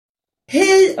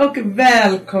Hej och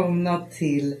välkomna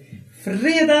till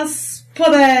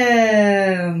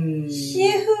Fredagspodden!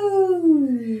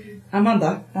 Juhu!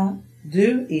 Amanda, ja.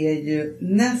 Du är ju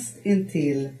näst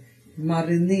intill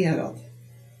marinerad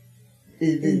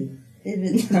i vin. I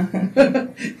vin.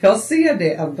 Jag ser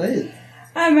det ända hit.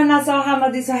 Nej men alltså Hanna,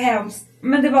 det är så hemskt.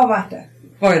 Men det var värt det.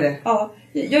 Vad är det? Ja,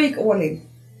 jag gick all in.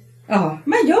 Ja.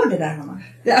 Men gör det där, Hanna.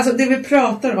 Alltså det vi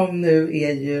pratar om nu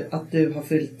är ju att du har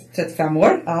fyllt 35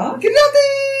 år. Ja.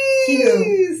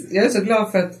 Grattis! Jag är så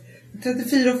glad för att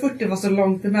 34 och 40 var så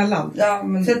långt emellan. Ja,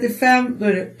 men... 35, då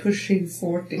är det pushing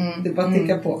 40. Det är bara att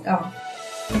ticka på. Ja.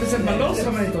 Men sen man loss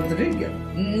har man inte ont i ryggen.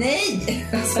 Nej!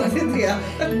 Alltså det är det.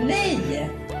 Nej!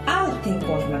 Allting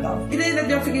går som en dag. Grejen är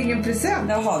att jag fick ingen present.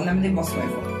 Jaha, nej men det måste man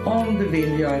ju få. Om du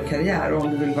vill göra karriär och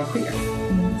om du vill vara chef,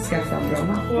 skaffa en bra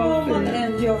man. Vad man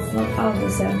än gör får man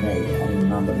aldrig säga nej om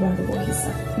man behöver gå och kissa.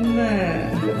 Nej.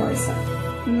 Eller bajsa.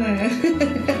 Nej.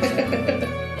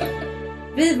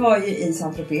 Vi var ju i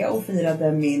Saint-Tropez och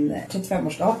firade min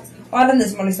 35-årsdag. Och alla ni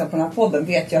som har lyssnat på den här podden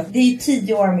vet ju att det är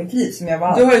 10 år av mitt liv som jag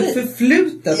var. Du har ett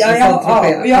förflutet.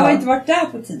 Ja, och jag har inte varit där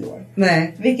på 10 år.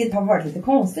 Nej. Vilket har varit lite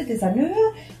konstigt. Det är så här, nu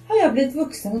har jag blivit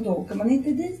vuxen och då åker man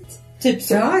inte dit. Typ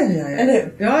så. Ja. Eller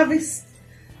hur? Ja, visst.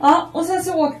 Ja, och sen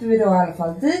så åkte vi då i alla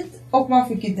fall dit. Och man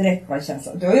fick ju direkt bara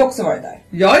känsla. Du har ju också varit där.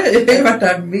 Ja, jag har ju varit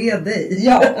där med dig.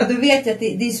 Ja, och du vet ju att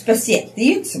det är speciellt. Det är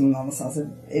ju inte som någon annanstans i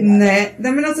världen. Nej,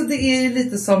 men alltså det är ju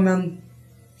lite som en...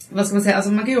 Vad ska man säga?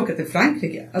 Alltså man kan ju åka till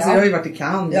Frankrike. Alltså jag har ju varit i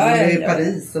Cannes, man är i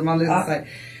Paris och man är så här.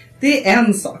 Det är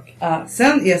en sak. Ja.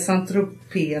 Sen är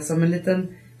Saint-Tropez som en liten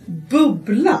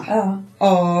bubbla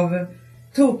av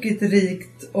tokigt,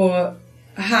 rikt och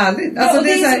härligt. Alltså och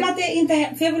det är så här... som att det inte...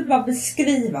 För jag vill bara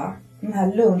beskriva den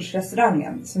här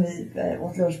lunchrestaurangen som vi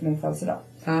åt lunch med min födelsedag.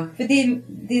 Ja. För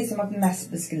det är som att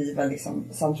mest beskriva liksom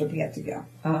Saint-Tropez tycker jag.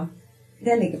 Ja.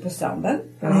 Den ligger på stranden.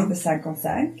 Den heter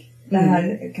Saint-Consanc. Det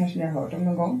här kanske ni har hört om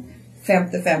någon gång.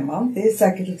 55an. Det är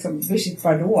säkert liksom Brigitte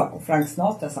Bardot och Frank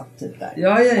Sinatra satt typ där.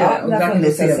 Ja. Och där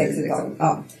funnits sedan 60-talet. Liksom.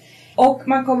 Ja. Och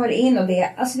man kommer in och det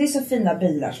är så fina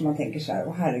bilar som man tänker så här,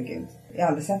 åh herregud, jag har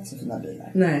aldrig sett så fina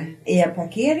bilar. Nej. I en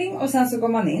parkering och sen så går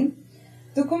man in.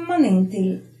 Då kommer man in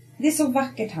till, det är så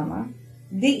vackert, Hanna.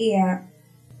 Det är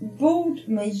bord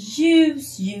med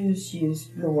ljus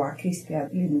blåa krispiga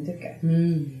linnedukar.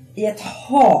 I ett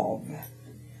hav.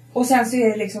 Och sen så är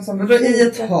det liksom som... Men då i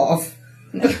ett hav?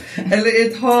 Eller i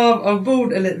ett hav av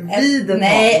bord eller vid ett hav?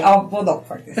 Nej, ja, både och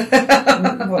faktiskt.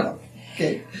 Både och.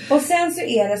 Okay. Och sen så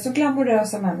är det så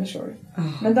glamorösa människor.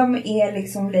 Men de är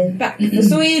liksom laid back. För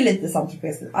så är ju lite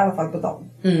Saint-Tropez, i alla fall på dem.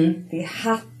 Det är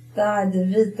hattar, det är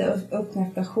vita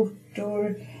uppknäppta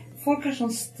skjortor. Folk har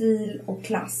sån stil och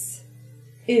klass.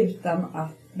 Utan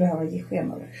att behöva ge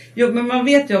sken av det. Jo, men man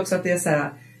vet ju också att det är så här...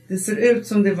 Det ser ut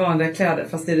som det är vanliga kläder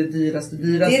fast det är det dyraste.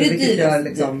 Det är det dyraste. Gör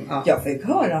liksom, ja. Jag fick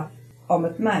höra om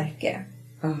ett märke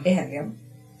i helgen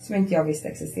som inte jag visste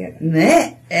existerade.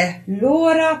 Nej!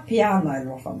 Laura Piana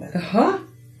eller vad fan det är. Jaha,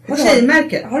 ett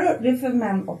tjejmärke. Det är för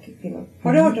män och kvinnor.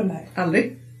 Har du hört om det här?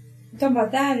 Aldrig. De bara,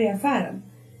 där är affären.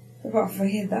 Jag bara, vad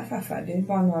är det för affär? Det är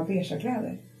bara några beige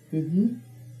kläder.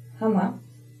 Hanna,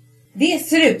 det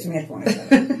ser ut som helt vanligt.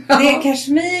 Det är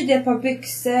kashmir, det är ett par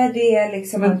byxor, det är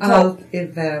liksom men en topp. allt är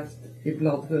vävt i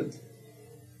bladhud.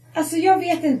 Alltså jag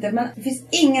vet inte, men det finns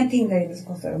ingenting där inne som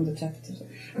kostar under 30 000.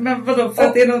 Men vadå, för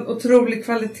att det är någon otrolig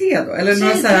kvalitet då? Eller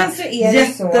några så här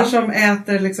jätter som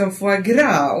äter liksom foie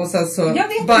gras och sen så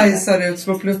bajsar ut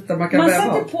små pluttar man kan man väva.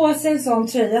 Man sätter på sig en sån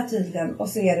tröja tydligen och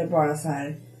så är det bara så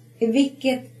här. I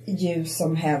vilket ljus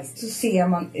som helst så ser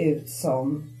man ut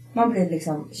som... Man blir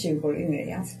liksom 20 år yngre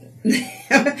i ansiktet.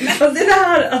 Men det är det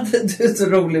här att du är så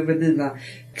rolig med dina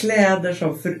kläder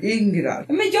som föryngrar.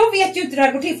 Men jag vet ju inte hur det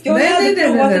här går till. Jag har aldrig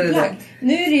provat ett plagg.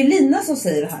 Nu är det Lina som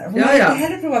säger det här. Hon har inte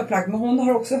heller provat plagg, men hon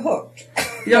har också hört.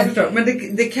 Jag förstår, men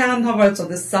det kan ha varit så att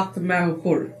det satt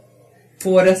människor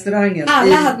på restaurangen.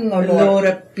 Alla hade nog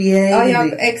Laura Piana. Ja,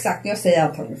 exakt. Jag säger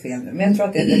antagligen fel nu. Men jag tror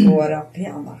att det är Laura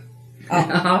Piana. Ja,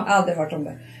 jag har aldrig hört om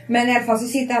det. Men i alla fall så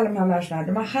sitter alla de här människorna här.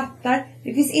 De har hattar.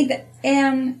 Det finns inte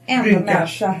en enda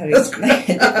människa här ute. Nej,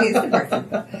 det finns det faktiskt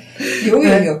inte. Jo.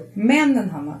 Männen,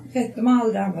 Hanna. Vet, de har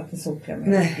aldrig använt en solkräm.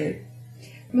 Nej.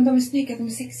 Men de är snygga, de är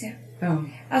sexiga. Ja.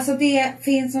 Alltså det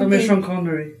finns någonting. De är Sean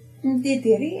Connery. Det är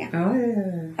det är. Ja.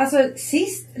 Alltså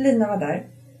sist Lina var där.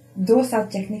 Då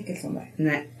satt Jack Nicholson där.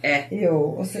 Nej. Jo,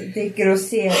 och så dricker och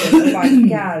ser och bara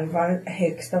garvar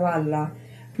högst av alla.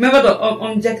 Men vadå,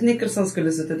 om Jack Nicholson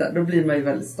skulle sitta där, då blir man ju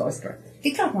väldigt starstruck. Det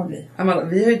är klart man blir. Amanda,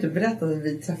 vi har ju inte berättat att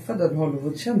vi träffade en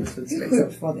Hollywood-kändis. Hur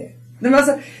sjukt var det? Nej, men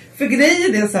alltså, för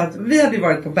grejen är så att vi hade ju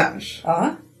varit på Berns. Ja.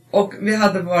 Och vi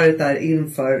hade varit där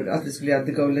inför att vi skulle göra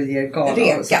The Golden Year-gala.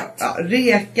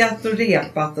 Rekat och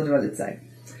repat och det var lite så här.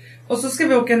 Och så ska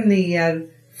vi åka ner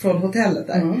från hotellet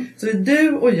där. Så är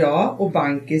du och jag och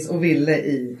Bankis och Ville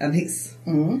i en hiss.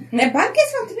 Nej,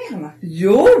 Bankis var inte med, Hanna.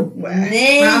 Jo!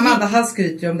 Nej. Men Amanda, han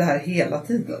skryter ju om det här hela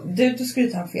tiden. Du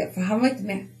skryter han fel, för han var inte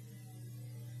med.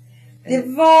 Det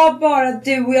var bara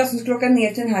du och jag som skulle åka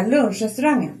ner till den här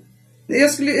lunchrestaurangen.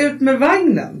 Jag skulle ut med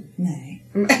vagnen. Nej.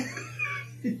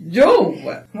 Jo!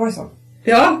 Var det så?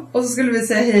 Ja, och så skulle vi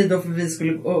säga hej då för vi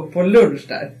skulle gå på lunch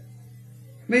där.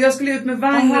 Men jag skulle ut med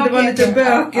vagnen, det var lite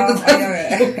bökigt.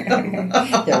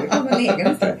 Jag vill komma en egen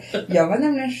historia. Jag var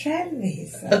nämligen själv i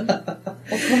hissen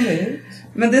och kom ut.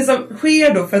 Men det som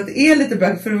sker då, för att det är lite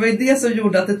bökigt, för det var ju det som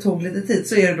gjorde att det tog lite tid,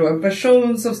 så är det då en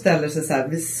person som ställer sig så här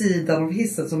vid sidan av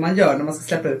hissen som man gör när man ska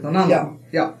släppa ut någon annan.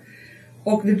 Ja.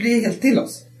 Och vi blir helt till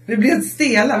oss. Vi blir helt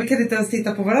stela, vi kan inte ens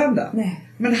titta på varandra. Nej.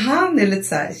 Men han är lite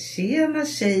så här: tjena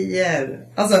tjejer.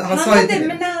 Alltså han sa inte det.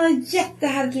 Men han har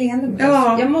jättehärligt leende med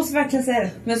oss. Jag måste verkligen säga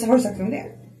det. Men så har du sagt om det?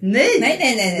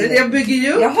 Nej. Jag bygger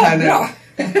ju upp här nu. Bra.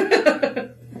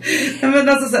 Men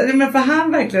alltså, så här, men för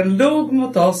han verkligen låg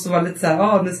mot oss och var lite så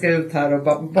här: nu ska jag ut här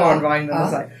och barnvagnen och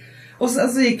så här. Och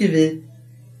så gick vi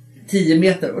 10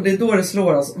 meter och det är då det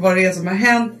slår oss vad det är som har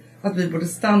hänt. Att vi borde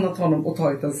stannat honom och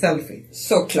tagit en selfie.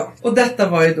 Såklart. Och detta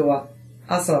var ju då,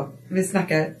 alltså, vi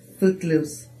snackar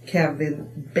Footloose Kevin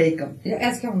Bacon. Jag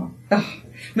älskar honom.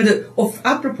 Men du, och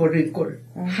apropå rynkor,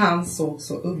 han såg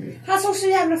så ung ut. Han såg så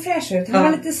jävla fräsch ut. Han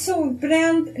var lite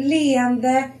solbränd,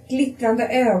 leende, glittrande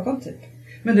ögon typ.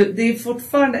 Men du, det är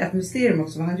fortfarande ett mysterium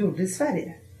också vad han gjorde i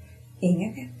Sverige.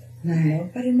 Ingen vet. Nej.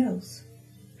 Nobody knows.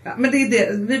 Ja, men det är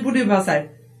det, vi borde ju bara så här: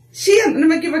 tjena, nej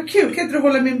men gud vad kul, kan inte du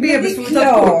hålla min bebis för att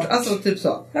ta bort? Alltså typ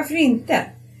så. Varför inte?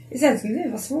 Istället skulle vi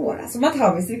vara svåra. Som att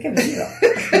ha visst, det kan bli bra.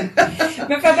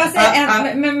 Men får jag bara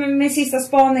säga med sista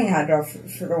spaning här då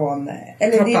från...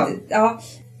 Eller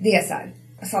det är så här.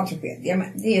 Saint-Tropez,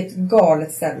 det är ett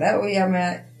galet ställe. Och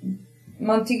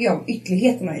man tycker ju om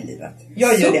ytterligheterna i livet.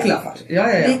 Jag gör det i alla fall. Ja.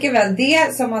 Likaväl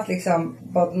det som att liksom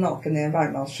bada naken i en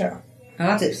varmlandssjö.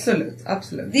 Ja, typ.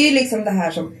 Absolut. Det är ju liksom det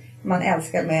här som man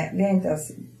älskar med... Vi har inte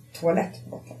ens toalett på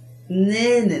botten.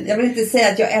 Nej. Jag vill inte säga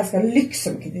att jag älskar lyx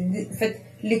så mycket. För att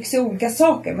lyx är olika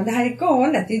saker. Men det här är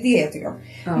galet. Det är det jag tycker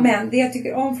om. Men det jag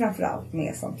tycker om framförallt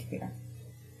med Saint-Tropez,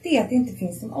 det är att det inte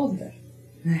finns någon ålder.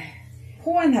 Nej.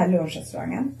 På den här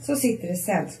lunchrestaurangen så sitter det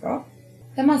sällskap.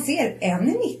 Där man ser en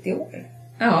är 90 år.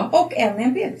 Ja. Och en är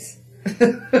en bebis.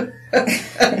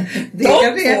 De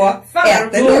två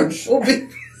äter lunch. Och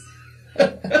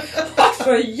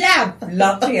så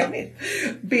jävla trevligt.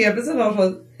 Bebisen har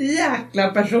så jäkla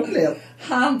personlighet.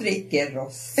 Han dricker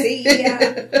rosé.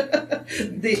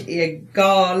 Det är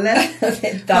galet.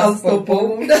 Han står på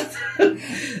bordet.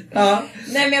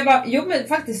 Nej men men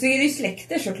faktiskt så är det ju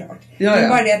släkter såklart. Ja. Men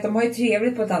bara det att de har ju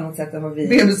trevligt på ett annat sätt än vad vi.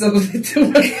 Bebisen och sitt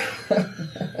år.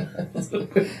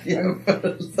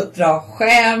 Dra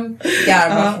skämt.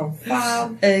 Garvar som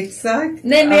fan. Exakt.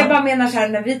 Nej men jag bara menar så här,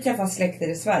 när vi träffar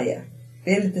släkter i Sverige.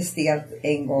 Det är lite stelt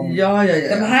en gång. Ja.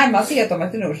 De här, man ser att de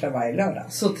äter lunch varje lördag.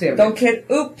 Så trevligt. De klär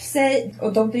upp sig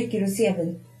och de dricker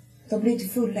rosévin. De blir inte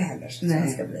fulla heller som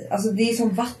ska bli. Alltså det är som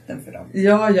vatten för dem.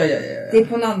 Ja. Det är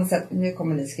på något annat sätt. Nu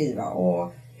kommer ni skriva.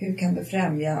 Och hur kan du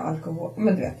främja alkohol?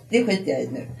 Men du vet, det skiter jag i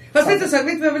nu. Fast vet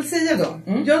du vad jag vill säga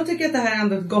då? Jag tycker att det här är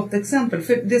ändå ett gott exempel.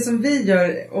 För det som vi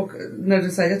gör, och när du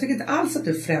säger, jag tycker inte alls att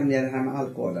du främjar det här med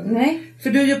alkoholen. Nej. För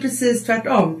du gör precis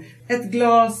tvärtom. Ett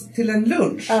glas till en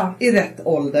lunch i rätt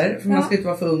ålder. För man ska inte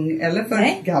vara för ung eller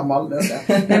för gammal.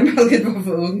 Nej, man ska inte vara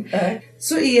för ung.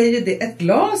 Så är ju det, ett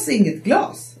glas inget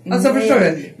glas. Alltså förstår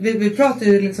du, vi pratar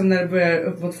ju liksom när det börjar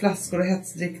upp mot flaskor och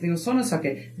hetsdrickning och sådana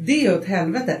saker. Det är åt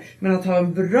helvete. Men att ha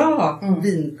en bra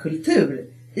vinkultur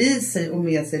i sig och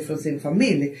med sig från sin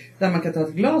familj, där man kan ta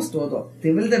ett glas då och då, det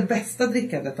är väl det bästa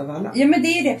drickandet av alla. Ja men det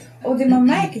är det. Och det man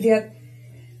märker är att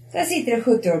där sitter en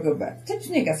 70-årig gubbe. Typ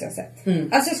snyggast jag sett.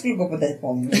 Alltså jag skulle gå på dejt på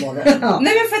honom imorgon.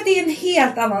 Nej men för att det är en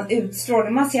helt annan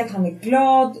utstrålning. Man ser att han är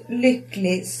glad,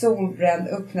 lycklig, solbränd,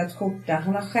 öppnat skjorta.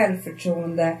 Han har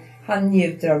självförtroende. Han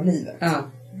njuter av livet.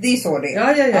 Det är så det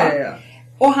är. Ja.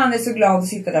 Och han är så glad att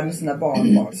sitta där med sina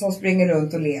barnbarn. Som springer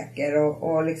runt och leker.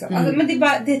 Och liksom. Alltså, men det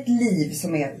är ett liv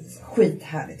som är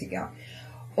skithärligt tycker jag.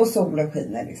 Och solen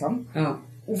skiner liksom.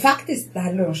 Och faktiskt det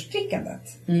här lunchdrickandet.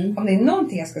 Om det är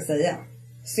någonting jag ska säga,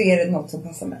 så är det något som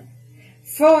passar mig.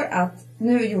 För att,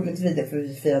 nu gjorde inte vi det för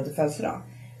vi firade födelsedag.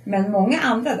 Men många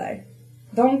andra där,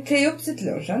 de klär upp sig till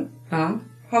lunchen.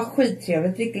 Har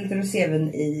skittrevligt, dricker lite rosévin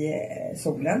i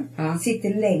solen. Sitter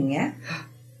länge.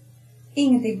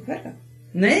 Ingenting på kvällen.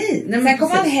 Nej. Sen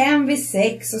kommer man hem vid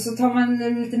 6 och så tar man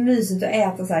lite mysigt och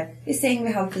äter så här. I säng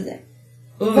vid 9:30.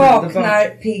 Vaknar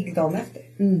pigg dagen efter.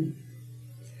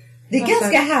 Det är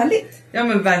ganska härligt. Ja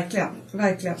men verkligen.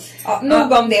 Ja,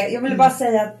 nog om det. Jag ville bara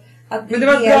säga att men det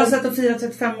var ett bra sätt att fira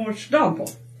 35-årsdagen på.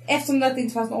 Eftersom det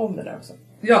inte fanns någon ålder där också.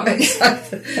 Ja,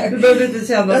 exakt. Du behöver inte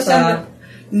känna så här,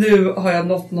 nu har jag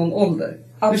nått någon ålder.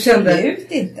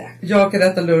 Absolut inte. Jag kan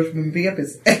äta lunch med en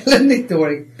bebis eller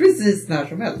 90-åring precis när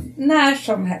som helst. När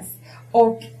som helst.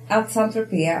 Och att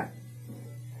Saint-Tropez,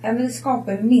 det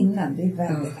skapar minnen. Det är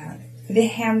väldigt härligt. För det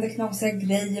händer knasiga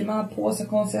grejer, man har på sig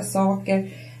konstiga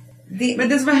saker. Men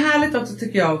det som är härligt också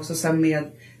tycker jag också så med,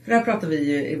 för det här pratar vi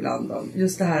ju ibland om,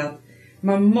 just det här att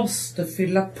man måste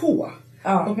fylla på.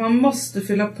 Ja. Och man måste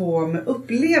fylla på med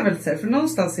upplevelser. För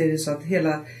någonstans är det så att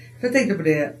för jag tänkte på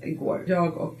det igår.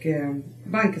 Jag och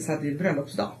Bankis hade ju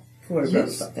bröllopsdag.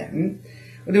 Just det.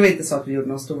 Och det var inte så att vi gjorde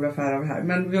någon stor affär av det här.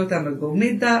 Men vi åt ändå god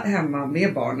middag hemma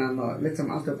med barnen och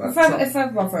liksom allt upp. Får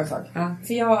jag bara en sak? Ja.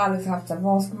 För jag har aldrig haft så här,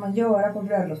 vad ska man göra på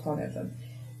bröllopsdagen?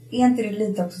 Är inte det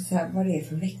lite också så här, vad det är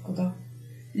för veckodag?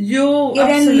 Jo, är absolut. Är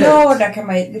det en lördag kan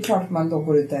det är klart att man då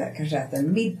går ut och kanske äter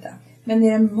en middag. Men är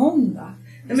det en måndag?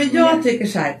 Ja, men jag tycker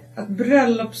så här att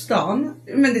bröllopsdagen,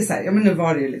 men det är så här, ja men nu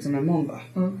var det ju liksom en måndag.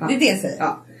 Ja. Det är det jag säger.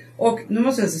 Ja. Och nu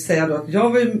måste jag säga då att jag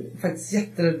var ju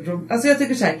faktiskt alltså jag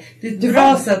tycker så här, det är ett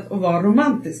bra sätt att vara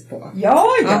romantisk på. Ja.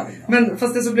 Men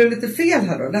fast det som blev lite fel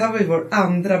här då, det här var ju vår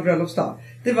andra bröllopsdag.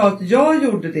 Det var att jag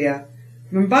gjorde det,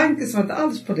 men Bankis var inte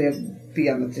alls på det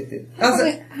benet riktigt. Alltså,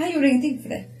 han gjorde ingenting för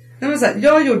dig. Nej men så här,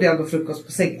 jag gjorde ändå frukost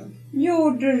på sängen.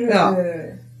 Gjorde du? Ja.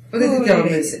 Och det tyckte jag var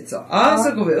mysigt så. Ja,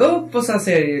 så går vi upp och sen så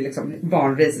är det ju liksom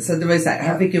barnrace. Så det var ju så här,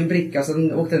 han fick ju en bricka och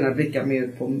så åkte den här brickan med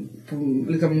ut på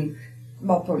liksom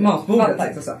matbordet.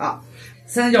 Liksom, så. Ja.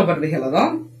 Sen jobbade vi hela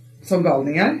dagen som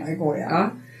galningar. Det går ja.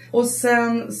 Och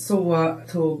sen så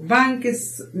tog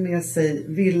Bankis med sig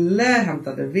Ville,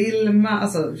 hämtade Vilma,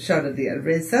 alltså körde det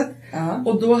racet.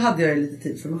 Och då hade jag ju lite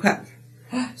tid för mig själv.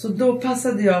 Så då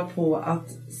passade jag på att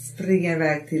springa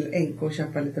iväg till NK och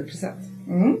köpa en liten present.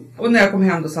 Och när jag kom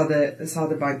hem då så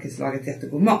hade Bankis lagat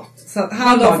jättegod mat. Så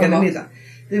han lagade middag.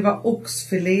 Det var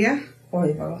oxfilé.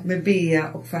 Oj, vad gott. Med bea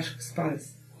och färsk sparris.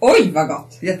 Oj, vad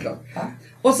gott. Jättegott. Ja.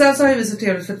 Och sen så har vi så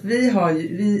trevligt för att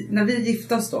när vi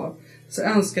gifte oss då så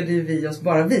önskade vi oss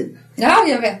bara vin. Ja,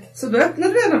 jag vet. Så då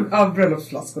öppnade vi en av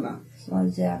bröllopsflaskorna.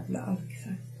 Så jävla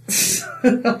alkisar.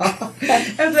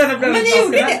 Men ni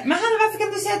gjorde det. Men Hanna, varför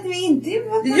kan du säga att vi inte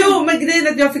gjorde? Jo, men grejen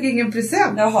är att jag fick ingen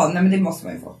present. Jaha, nej men det måste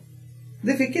man ju få.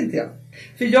 Det fick inte jag.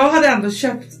 För jag hade ändå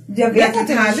köpt. Jag vet att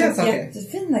du hade köpt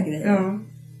jättefina grejer. Ja.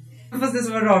 Fast det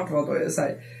som var rart var då så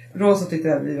här, Rosa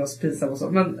tyckte att vi var så pinsamma och så.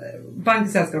 Men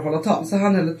Bankis älskar att hålla tal. Så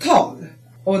han höll ett tal.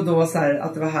 Och då så här,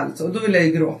 att det var härligt så. Och då ville jag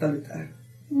ju gråta lite.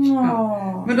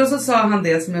 Ja. Men då så sa han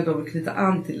det som jag då vill knyta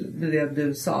an till det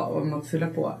du sa om att fylla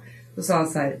på. Då sa han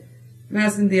så här,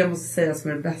 men det jag måste säga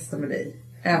som är det bästa med dig.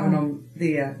 Även om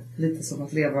det är lite som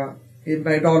att leva i en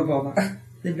berg-och-dalbana.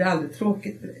 Det blir aldrig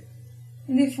tråkigt för dig.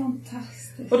 Det är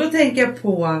fantastiskt. Och då tänker jag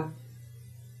på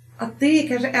att det är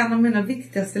kanske en av mina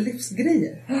viktigaste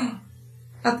livsgrejer.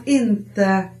 Att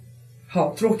inte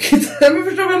ha tråkigt. Men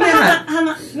förstår vad jag menar?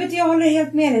 Hanna, vet du, jag håller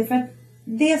helt med dig. För att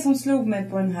det som slog mig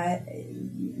på den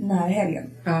här helgen.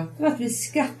 Det var att vi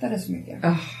skrattade så mycket.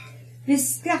 Vi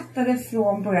skrattade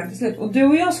från början till slut. Och du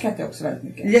och jag skrattade också väldigt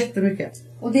mycket. Jättemycket.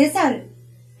 Och det är så här,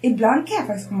 ibland kan jag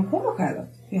faktiskt komma på mig själv.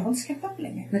 Jag har inte skrattat på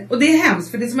länge. Nej. Och det är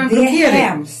hemskt, för det är som en blockering. Det är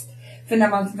hemskt. För när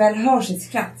man väl hör sitt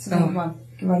skratt så tänker man,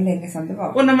 det var länge sedan det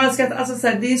var. Och när man skrattar, alltså så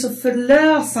här, det är så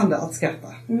förlösande att skratta.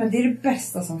 Men det är det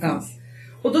bästa som finns.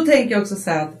 Och då tänker jag också så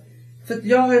här, för att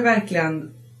jag har ju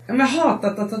verkligen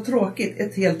hatat att ha tråkigt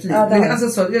ett helt liv. Alltså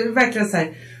så, jag är verkligen så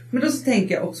här, men då så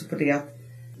tänker jag också på det att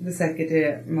det säkert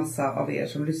är massa av er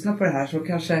som lyssnar på det här som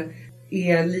kanske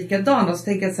är likadana. Och så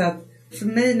tänker jag så här att för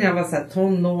mig när jag var så här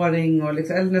tonåring och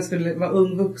liksom, eller när jag skulle vara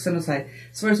ung vuxen och så här,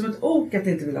 så var det som ett ok att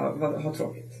inte vilja ha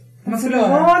tråkigt. Man skulle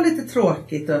ha lite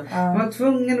tråkigt och man var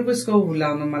tvungen att gå i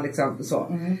skolan och man liksom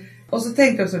så. Och så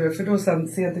tänkte jag så det, för då sen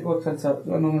sent igår kväll så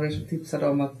var någon av er som tipsade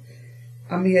om att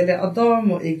Amelia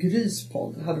Adamo i Grys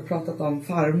podd hade pratat om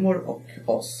farmor och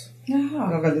oss. Jaha.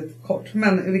 Det var väldigt kort,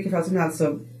 men i vilket fall som helst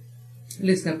så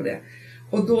lyssnade jag på det.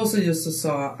 Och då så just så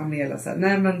sa Amelia så här,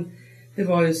 nej men det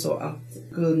var ju så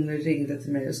att Gunnar ringde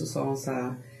till mig och så sa hon så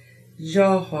här,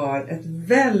 jag har ett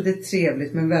väldigt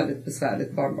trevligt men väldigt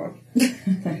besvärligt barnbarn.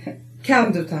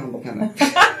 Kan du ta hand om henne?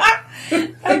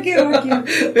 Okay.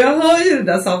 Jag hör ju det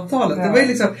där samtalet. Det var ju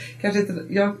liksom, kanske inte,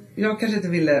 jag kanske inte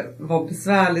ville vara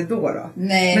besvärlig då.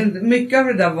 Nej. Men mycket av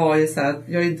det där var ju så här att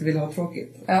jag inte ville ha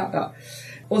tråkigt. Ja.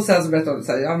 Och sen så berättade hon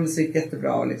så här, ja men det gick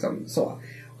jättebra och liksom så.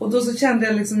 Och då så kände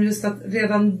jag liksom just att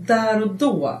redan där och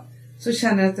då så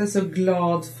känner jag att jag är så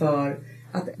glad för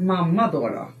att mamma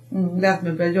då lät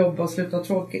mig börja jobba och sluta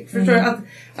tråkigt. Förstår du?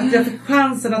 Att jag fick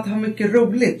chansen att ha mycket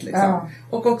roligt liksom. Ja.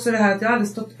 Och också det här att jag aldrig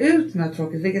stått ut med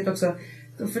tråkigt. Vilket också,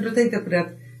 för då tänkte jag på det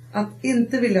att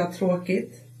inte vilja ha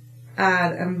tråkigt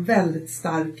är en väldigt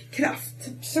stark kraft.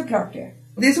 Såklart det.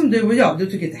 Det är som du och jag, du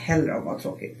tycker inte heller om att vara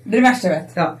tråkigt. Det är det värsta jag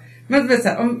vet. Ja, men vet så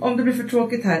här, om det blir för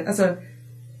tråkigt här, alltså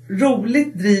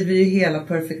roligt driver ju hela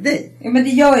Perfect Day. Ja, men det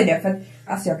gör ju det, för att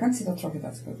alltså, jag kan inte sitta och tråkigt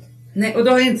alls. Nej, och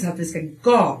då har jag inte så att vi ska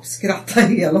gapskratta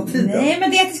hela tiden. Nej,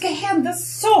 men det är att det ska hända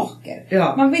saker.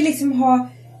 Ja. Man vill liksom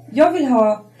jag vill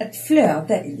ha ett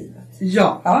flöde i livet.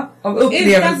 Ja. Av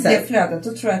upplevelser. Utan det flödet,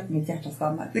 då tror jag att mitt hjärta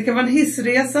stannar. Det kan vara en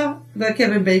hissresa där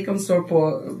Kevin Bacon står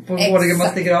på vårdiga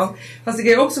mastigran. Fast det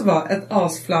kan ju också vara ett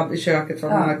asflabb i köket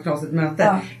från ett knasigt möte.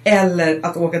 Ja. Eller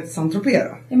att åka till Saint-Tropez.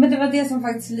 Ja, men det var det som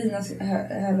faktiskt Lina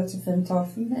höll ett så fint tal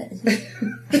för mig.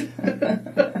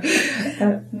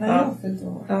 När jag fyllde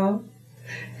år. Ja.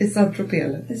 I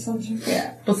Saint-Tropez. I Saint-Tropez.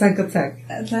 På Saint-Tropez.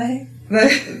 Nej.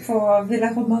 På Villa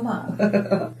Romana.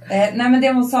 Nej, men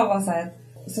det hon sa var så här att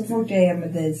så fort jag är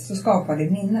med dig så skapar det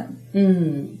minnen.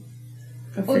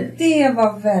 Och det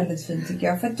var väldigt fint tycker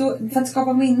jag. För att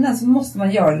skapa minnen så måste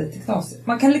man göra lite knasigt.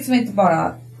 Man kan liksom inte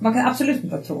man kan absolut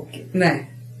inte ha tråkigt. Nej.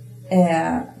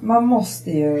 Man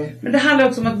måste ju. Men det handlar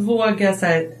också om att våga så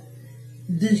här,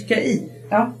 dyka i.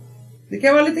 Ja. Det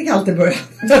kan vara lite kallt i början.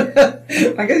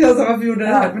 Man kan känna varför gjorde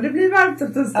det här. Men det blir varmt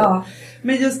efter en stund. Ja.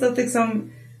 Men just att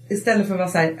liksom istället för att vara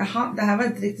så här, jaha, det här var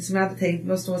inte riktigt som jag hade tänkt.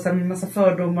 Med att stå så här med en massa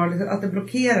fördomar. Liksom, att det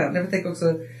blockerar. Jag tänker också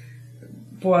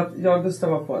på att jag och Gustav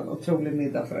var på en otrolig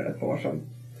middag för ett par år sedan.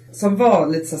 Som var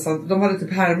lite så de hade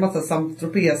typ härmat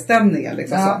Saint-Tropez-stämningen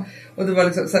liksom, så. Och det var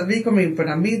liksom så vi kommer in på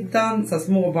den här middagen, så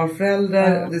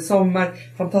småbarnföräldrar, det är sommar,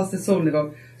 fantastisk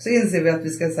solnedgång. Så inser vi att vi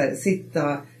ska så här,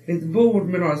 sitta vid ett bord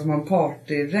med några som har en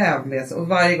partyräv med sig. Och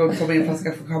varje gång kommer in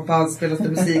flaska för champagne, spelas det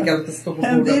musik, alla ska stå på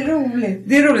bordet. Det är roligt.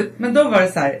 Det är roligt, men då var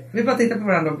det så här, vi bara tittar på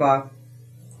varandra och bara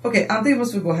okej, antingen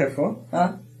måste vi gå härifrån.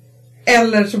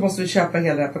 Eller så måste vi köpa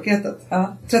hela det här paketet.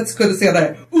 30 sekunder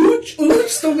senare.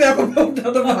 Stod jag på bordet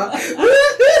och bara.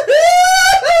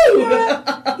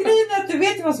 Grejen är att du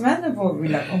vet ju vad som händer på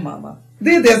Villa och mamma.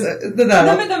 Det är det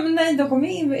där. Nej, de kommer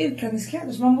in med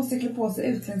utklädningskläder. Så man måste klä på sig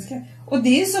utklädningskläder. Och det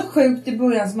är ju så sjukt i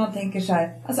början som man tänker så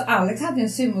här. Alltså Alex hade ju en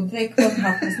sumodräkt och en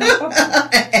hatt med snappar på.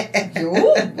 Jo.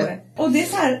 Och det är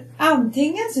så här.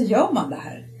 Antingen så gör man det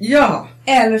här. Ja.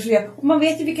 Eller så gör. Och man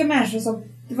vet ju vilka människor som.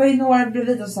 Det var ju några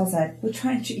bredvid och sa så här. We're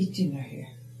trying to eat dinner here.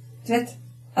 Du vet.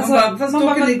 Alltså, fast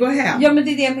då kan ni gå hem. Ja, men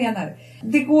det är det jag menar.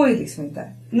 Det går ju liksom inte.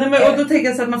 Nej, men och då tänker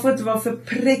jag så att man får inte vara för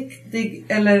präktig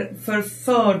eller för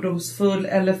fördomsfull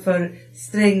eller för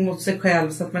sträng mot sig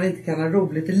själv så att man inte kan ha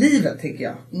roligt i livet, tycker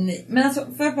jag. Nej, men alltså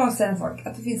får jag bara säga en sak.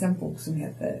 Att det finns en bok som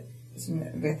heter, som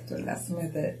jag vet att du har läst, som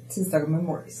heter Tisdagar med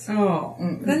Morris. Ja,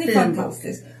 den är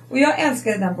fantastisk. Och jag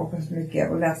älskade den boken så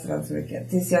mycket och läste den så mycket.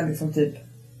 Tills jag liksom typ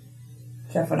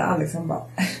träffade Alex och bara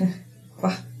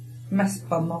va? Mest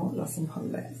banala som har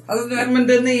läst. Alltså, men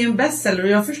den är ju en bestseller och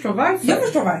jag förstår varför. Jag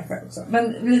förstår varför också.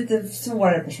 Men lite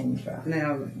svårare person tror jag. Nej,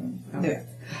 du vet.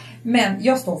 Men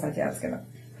jag står för att jag älskar den.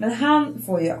 Men han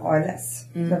får ju ALS.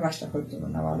 Den värsta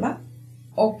sjukdomen av alla.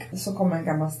 Och så kommer en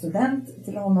gammal student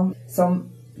till honom som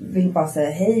vill bara säga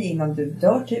hej innan du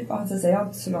dör typ. Och han säger jag har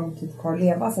inte så lång tid kvar att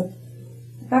leva. Så att,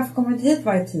 varför kommer du inte hit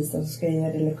varje tisdag så ska jag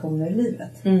ge dig lektioner i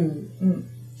livet.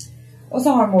 Och så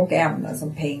har de olika ämnen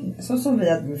som pengar. Så som vi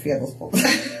hade med Fredagspodden.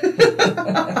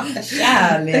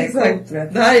 Kärlek. Exakt.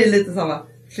 Det här är lite samma.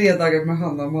 Fredagar med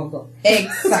Hanna och Madda.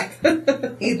 Exakt.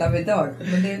 Innan vi dör.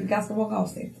 Men det är ganska många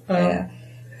avsnitt.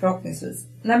 Förhoppningsvis.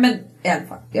 Nej, men i alla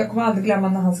fall. Jag kommer aldrig glömma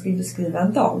när han skulle beskriva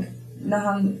en dag. När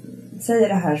han säger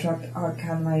det här så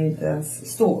kan han ju inte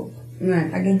ens stå upp. Nej.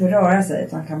 Han kan inte röra sig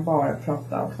utan han kan bara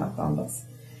prata och knappt andas.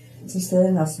 Så säger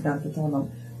den här studenten till honom.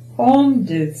 Om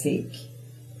du fick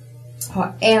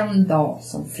ha en dag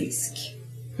som frisk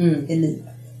i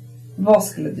livet. Vad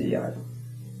skulle du göra då?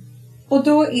 Och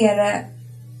då är det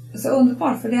så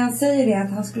underbart. För det han säger är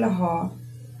att han skulle ha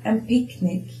en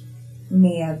picknick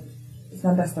med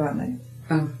sina bästa vänner.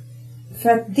 För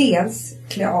att dels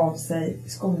klä av sig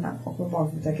skorna och gå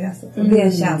barfota gräset. Och det är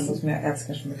en känsla som jag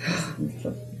älskar så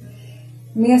mycket.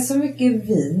 Med så mycket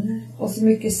vin och så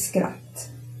mycket skratt.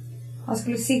 Han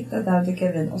skulle sitta där och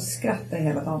dricka vin och skratta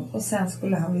hela dagen. Och sen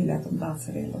skulle han vilja att de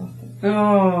dansade hela vatten.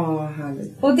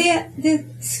 Härligt. Och det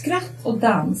skratt och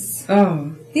dans.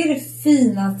 Det är det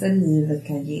finaste livet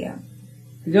kan ge.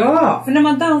 Ja. För när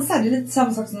man dansar, det är lite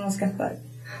samma sak som när man skrattar.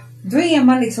 Då är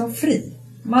man liksom fri.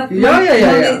 Man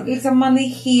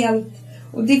är helt.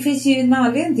 Och det finns ju en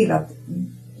anledning till att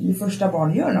det första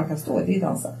barn gör när de kan stå, det är ju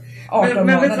dansa. 18 men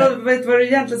månader. vet vad du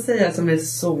egentligen säger som är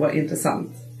så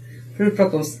intressant? För du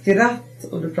pratar om skratt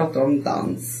och du pratar om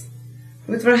dans.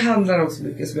 Och vet du vad det handlar om så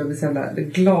mycket som jag blir så jävla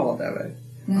glad över?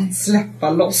 Att släppa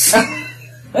loss.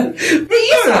 Det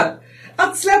är så!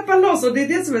 Att släppa loss, och det är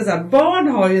det som är så här, barn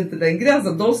har ju inte den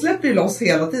gränsen. De släpper ju loss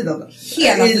hela tiden.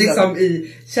 Liksom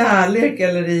i kärlek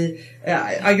eller i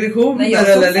aggressioner. Nej,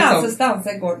 jag eller liksom. Frances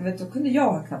dansa igår, vet du, då kunde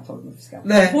jag knappt hålla mig för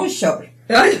skratt. Hon kör.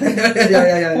 Ja.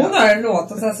 Hon har en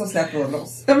låt och sen så släpper hon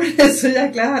loss. Ja, men det är så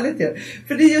jäkla härligt ju.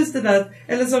 För det är just det där,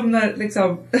 eller som när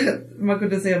liksom, man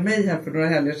kunde se mig här för några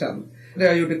helger sedan. När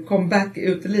jag gjorde comeback i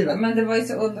utelivet. Men det var ju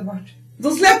så underbart.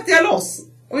 Då släppte jag loss.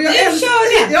 Och jag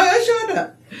körde! Ja, jag körde.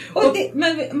 Och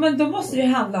men då måste det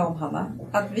handla om, Hanna,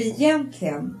 att vi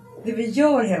egentligen, det vi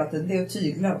gör hela tiden, det är att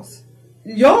tygla oss.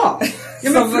 Ja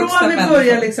men från vi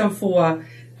börjar liksom få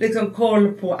liksom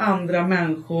koll på andra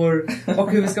människor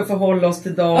och hur vi ska förhålla oss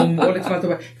till dem. Och liksom att,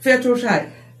 för jag tror så här,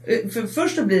 för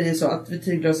först så blir det så att vi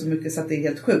tyglar så mycket så att det är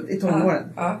helt sjukt i tonåren.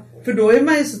 För då är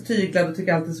man ju så tyglad och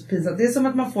tycker allt är så pinsamt. Det är som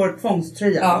att man får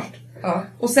tvångströja först.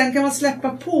 Och sen kan man släppa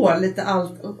på lite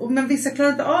allt. Men vissa klarar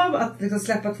inte av att liksom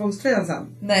släppa tvångströjan sen.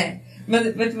 Nej, men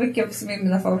vet du vilka som är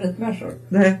mina favoritmänniskor?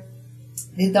 Nej.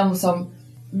 Det är de som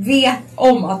vet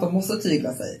om att de måste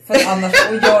tygla sig. För annars,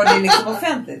 och gör det liksom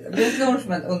offentligt. Det är snor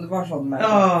som en underbar sån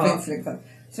människa. Finns liksom.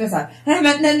 Så är så här,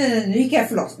 nej, nu gick jag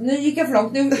för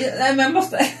långt. Nej, men jag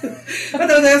måste.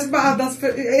 Vänta, jag ska bara andas, för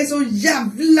jag är så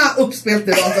jävla uppspelt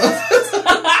nu alltså.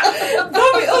 De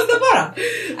är underbara.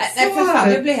 Nej, för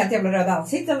fan, jag blir helt jävla röd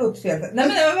ansikte av uppspelt. Nej,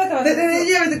 men vänta.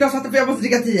 Jag vet inte klart för jag måste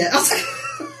dricka 10. Alltså.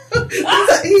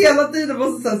 Hela tiden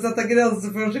måste så sätta gränser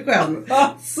för sig själv.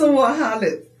 Så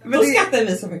härligt. Men då skrattar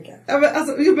vi så mycket. Ja, men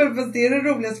alltså, det är den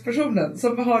roligaste personen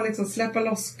som har liksom släppa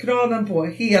loss kranen på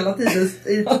hela tiden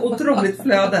i ett otroligt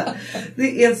flöde.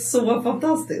 Det är så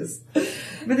fantastiskt.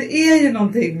 Men det är ju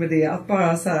någonting med det att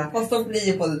bara så här. Fast då blir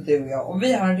ju både du och jag. Och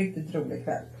vi har en riktigt rolig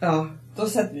kväll. Ja. Då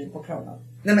sätter vi på kranen.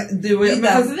 Nej, men du och jag, det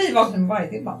är därför vi vaknar med varje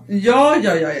timme. Ja.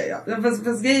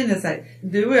 Fast grejen är så här,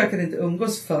 du och jag kan inte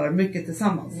umgås för mycket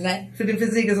tillsammans. Nej. För det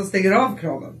finns ingen som stänger av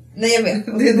kranen. Nej, jag vet.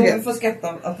 Och det är då vi får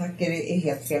skrattattacker i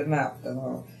helt fel möten.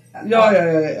 Och, ja.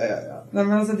 Nej,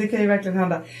 men alltså, det kan ju verkligen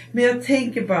hända. Men jag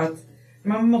tänker bara att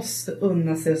man måste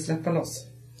unna sig att släppa loss.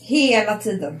 Hela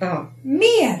tiden. Ja.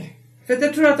 Mer! För att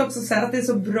jag tror att också så här, att det är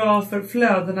så bra för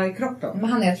flödena i kroppen. Men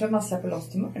Hanna, jag tror att man släpper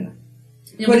loss tumörerna.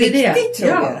 Ja, på riktigt det. Tror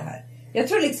jag det här. Jag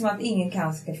tror liksom att ingen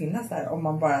cancer ska finnas där om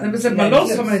man bara... Men släpper man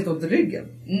loss har man inte ont i ryggen.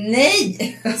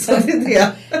 Nej! Alltså det är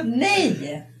det.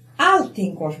 Nej!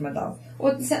 Allting går som en dans.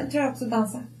 Och sen tror jag också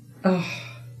dansa.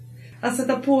 Att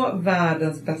sätta på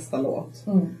världens bästa låt.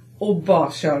 Och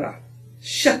bara köra.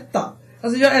 Kötta.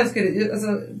 Alltså jag älskar det.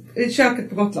 Alltså, i köket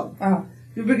på Gotland.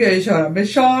 Nu brukar jag ju köra med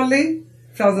Charlie.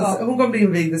 Frances, hon kommer bli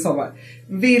invigd i sommar.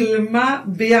 Vilma,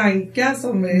 Bianca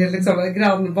som är liksom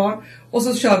grannbarn. Och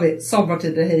så kör vi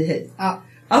Sommartider, hej.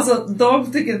 Alltså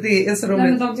de tycker att det är så roligt.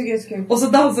 Nej, men de tycker det är så kul. Och så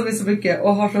dansar vi så mycket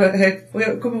och har så högt. Och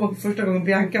jag kommer ihåg första gången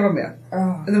Bianca var med.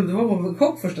 Det var hon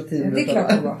chock första tiden. Det är klart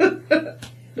det var.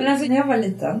 Men alltså när jag var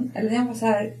liten, eller när jag var så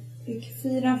här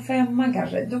 4-5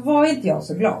 kanske, då var inte jag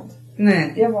så glad.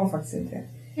 Nej. Jag var faktiskt inte det.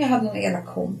 Jag hade någon elak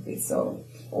kompis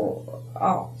och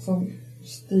som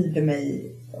styrde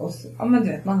mig. Och så, men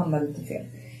du vet, man hamnade lite fel.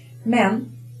 Men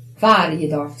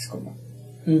varje dag efter skolan.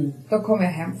 Då kom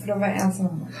jag hem, för då var jag ensam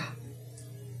hemma.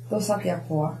 Då satt jag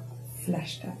på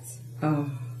Flashdance.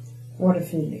 Var det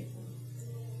fyrig.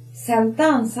 Sen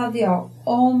dansade jag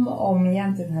om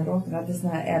igen till den här låten. Jag hade sån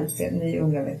här LP, ni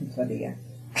unga vet inte vad det är.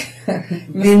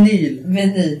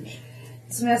 Vinyl.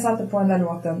 Som jag satte på den där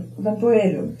låten. Och den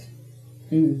började lugnt.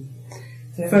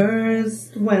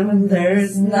 First when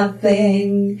there's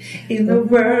nothing in the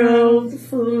world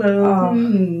full of...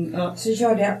 Så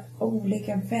körde jag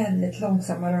olika väldigt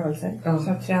långsamma rörelser. Så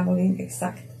jag tränade in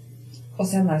exakt. Och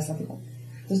sen när jag satt igång.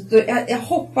 Jag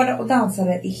hoppade och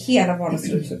dansade i hela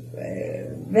vardagsrummet.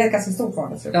 Vi har ganska stort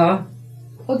vardagsrum.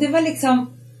 Och det var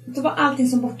liksom... Det var allting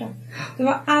som borta. Det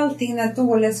var allting, den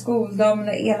dåliga skoldagen,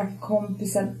 den elaka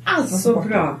kompisen. Allt var så borta.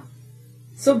 Bra.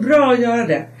 Så bra att göra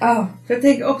det. För jag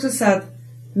tänker också så att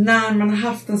när man har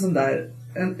haft en sån där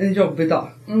en jobbig dag.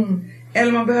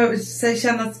 Eller man behöver sig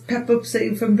känna att peppa upp sig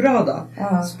inför en bra dag.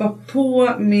 Så bara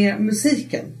på med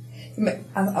musiken. Men,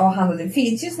 alltså, det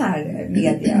finns ju såna här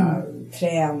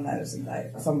mediatränare och sånt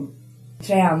där. Som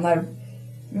tränar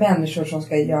människor som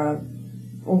ska göra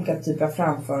olika typer av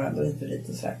framförande och hit och dit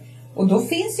och sådär. Och då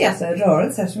finns ju alltså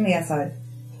rörelser som är så här.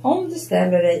 Om du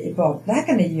ställer dig i bad, det här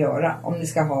kan ni göra om ni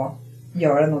ska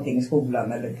göra någonting i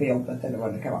skolan eller på jobbet eller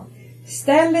vad det kan vara.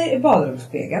 Ställ dig i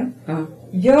badrumsspegeln.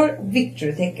 Gör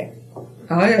victory-tecken.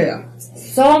 Ja.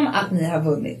 Som att ni har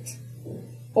vunnit.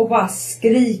 Och bara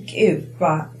skrik ut.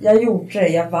 Bara, jag gjorde det,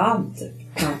 jag vann typ.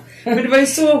 Ja. Men det var ju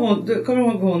så hon, du kommer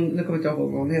ihåg hon, nu kommer inte jag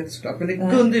ihåg vad hon heter såklart. Men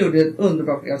Gunde gjorde en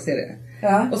underbar programserie.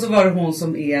 Ja. Och så var det hon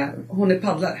som hon är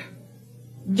paddlare.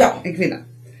 Ja. En kvinna.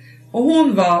 Och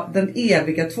hon var den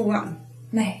eviga tvåan.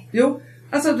 Nej. Jo.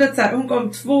 Alltså du vet såhär, hon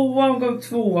kom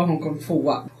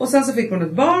tvåa. Och sen så fick hon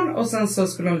ett barn. Och sen så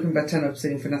skulle hon liksom börja träna upp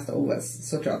sig inför nästa OS.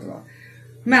 Så tror jag att det var.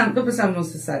 Men då bestämde hon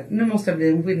sig såhär, nu måste jag bli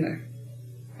en winner.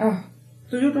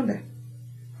 Då gjorde hon det.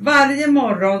 Varje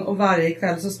morgon och varje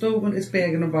kväll så stod hon i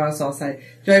spegeln och bara sa såhär,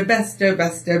 jag är bäst.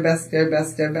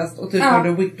 Och typ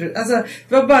gjorde victory. Alltså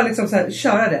det var bara liksom såhär,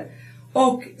 köra det.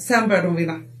 Och sen började hon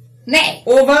vinna. Nej!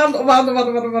 Och vann.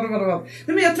 Nej,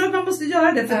 men jag tror att man måste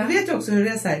göra det. För jag vet ju också hur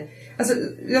det är så här. Alltså,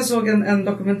 jag såg en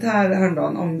dokumentär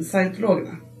häromdagen om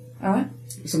scientologerna.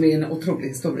 Som är en otrolig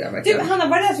historia verkligen. Du, Hanna,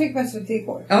 var det där som gick på SVT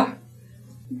igår? Ja.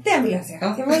 Den vill jag se.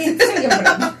 Jag var jättesugen på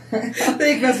den. Det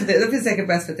gick på SVT. Det finns säkert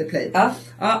på SVT Play.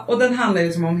 Ja, och den handlar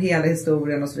ju som om hela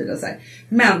historien och så vidare. Så här.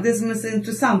 Men det som är så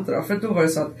intressant då. För då var det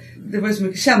så att det var ju så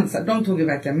mycket kändisar. De tog ju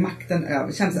verkligen makten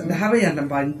över kändisar. Det här var egentligen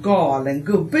bara en galen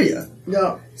gubbe ju.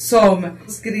 Ja. Som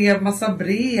skrev massa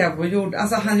brev och gjorde.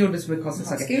 Alltså han gjorde så mycket konstiga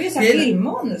saker. Han skrev ju så här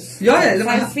filmmanus. Ja,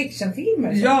 science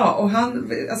fiction-filmer. Ja, och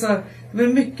han, alltså det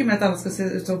var mycket med att alla ska se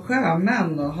ut som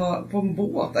sjömän och ha på en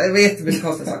båt. Det var jättemycket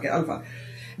konstiga saker i alla fall.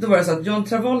 Då var det så att John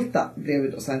Travolta blev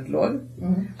ju då scientolog.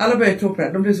 Alla började tro på det.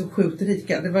 De blev så sjukt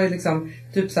rika. Det var ju liksom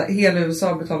typ så här, hela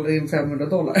USA betalade in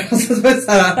 $500. Alltså det var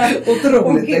så här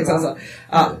otroligt liksom så.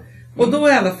 Ja. Och då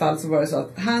i alla fall så var det så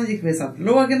att han gick med i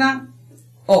scientologerna.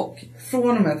 Och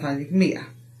från och med att han gick med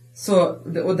så,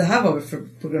 och det här var väl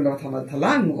på grund av att han hade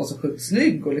talang och var så sjukt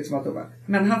snygg och liksom att det var.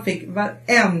 Men han fick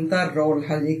varenda roll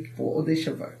han gick på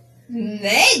audition för.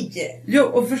 Nej! Jo,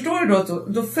 och förstår du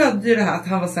då födde ju det här att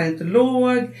han var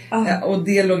scientolog och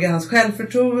det låg i hans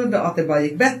självförtroende och att det bara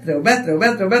gick bättre och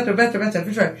bättre,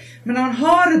 förstår du? Men när man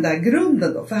har det där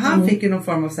grunden då, för han fick ju någon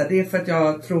form av så här, det är för att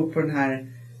jag tror på den här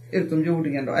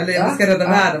utomjordingen då, eller jag ska rädda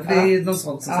världen, för det är ju något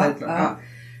sånt som scientolog.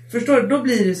 Förstår du, då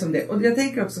blir det ju som det. Och jag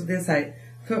tänker också att det är så här,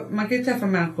 för man kan ju träffa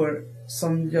människor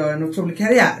som gör en otrolig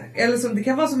karriär. Eller som, det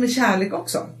kan vara som med kärlek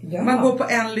också. Ja. Man går på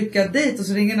en lyckad dejt och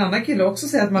så ringer en annan kille och också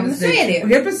säger att man är snygg. Och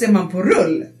helt plötsligt är man på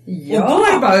rull. Ja. Och då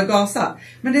är det bara att gasa.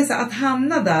 Men det är så att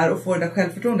hamna där och få det där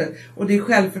självförtroendet. Och det är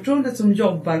självförtroendet som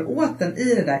jobbar åt en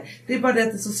i det där. Det är bara det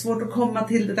att det är så svårt att komma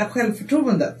till det där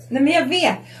självförtroendet. Nej, men jag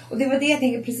vet. Och det var det jag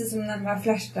tänkte, precis som den här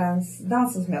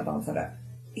Flashdance-dansen som jag dansade.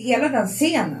 Hela den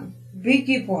scenen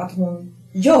bygger ju på att hon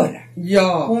gör det.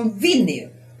 Ja. Hon vinner ju.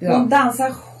 Hon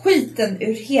dansar skiten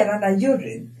ur hela den där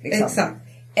juryn. Liksom. Exakt.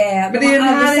 Men det är den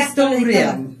här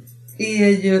historien. Är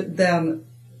ju den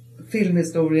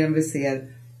filmhistorien vi ser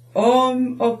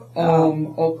om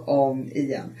och om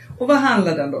igen. Och vad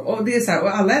handlar den då? Och det är så här,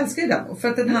 och alla älskar ju den. För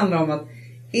att den handlar om att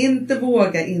inte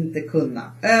våga, inte kunna.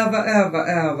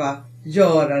 Öva.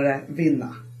 Göra det,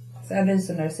 vinna. Så jag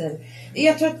ryser när du säger det.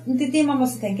 Jag tror att det är det man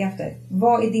måste tänka efter.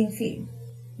 Vad är din film?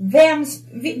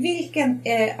 Vilken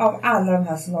av alla de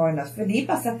här scenarierna, för det är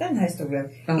bara att sätta den här historien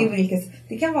i vilket,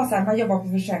 det kan vara så här, man jobbar på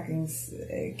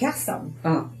försäkringskassan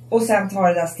och sen tar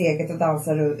det där steget och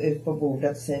dansar ut på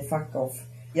bordet och säger fuck off,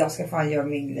 jag ska fan göra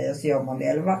min grej, och så gör man det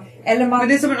eller man... Men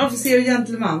det är som en officer och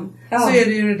gentleman, så är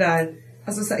det ju det där,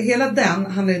 alltså så här, hela den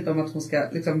handlar inte om att hon ska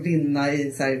liksom vinna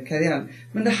i så här, karriären,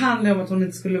 men det handlar om att hon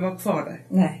inte skulle vara kvar där.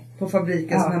 Nej. På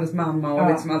fabriken som hennes mamma och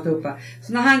liksom alltihopa.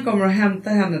 Så när han kommer och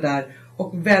hämtar henne där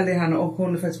och väljer henne och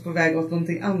hon är faktiskt på väg åt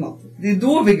någonting annat. Det är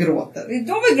då vi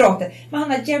gråter. Men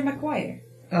han är Jerry Maguire.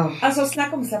 Alltså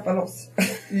snacka om att släppa loss.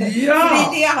 Ja. Det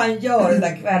är det han gör den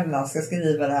där kvällen han ska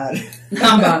skriva det här.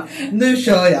 Han bara, nu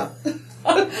kör jag.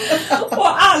 Och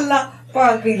alla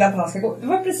bara vill att han ska gå. Det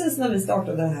var precis när vi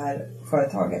startade det här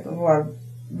företaget och våra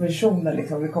visioner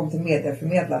liksom. Vi kom till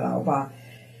medieförmedlarna och bara,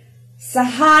 så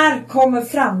här kommer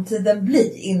framtiden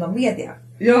bli inom media.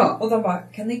 Ja. Och de bara,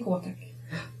 kan ni gå tack?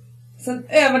 Sen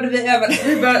övade vi.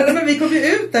 Men vi kom ju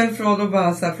ut därifrån och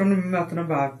bara så här, från mötena och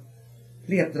bara,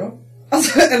 levde de?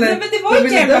 Alltså, eller, nej, men det var ju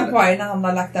Jerry Maguire när han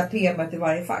har lagt där PM i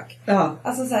varje fack. Ja.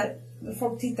 Alltså så här,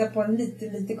 folk tittar på en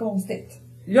lite konstigt.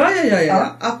 Ja,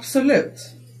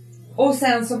 absolut. Och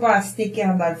sen så bara sticker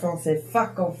han därifrån och säger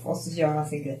fuck off och så gör han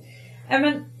sin grej.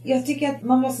 Men jag tycker att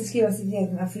man måste skriva sitt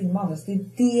egna filmmanus. Det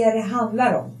är det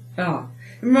handlar om. Ja,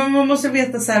 men man måste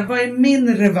veta så här, vad är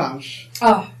min revansch?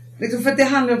 Ja. Liksom, för att det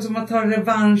handlar också om att ta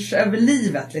revansch över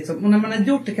livet. Liksom. Och när man har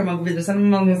gjort det kan man gå vidare. Sen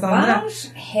man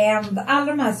revansch, hämnd, alla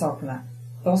de här sakerna.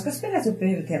 De ska spelas upp i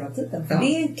huvudet hela tiden. För det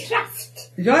är en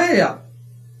kraft. Ja.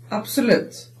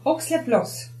 Absolut. Och släpp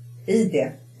loss i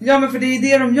det. Ja, men för det är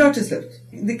det de gör till slut.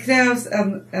 Det krävs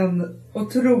en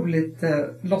otroligt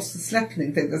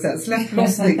lossläppning, tänkte jag säga.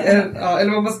 Släpplossning,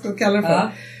 eller vad man ska kalla det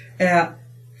för.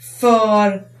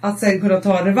 För att sen kunna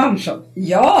ta revanschen.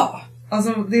 Ja!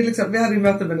 Alltså, det är liksom, vi hade ju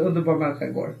möte med en underbar människa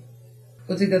igår.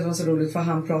 Och tyckte att det var så roligt för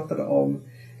han pratade om...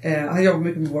 han jobbar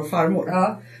mycket med vår farmor.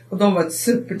 Ja. Och de var ett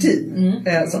superteam.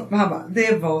 Men han bara,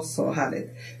 det var så härligt.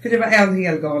 För det var en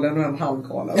helgalen och en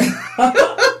halvgalen.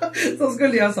 Som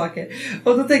skulle göra saker.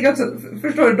 Och då tänker jag också,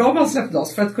 förstår du, de har släppt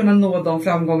loss för att kunna nå de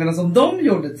framgångarna som de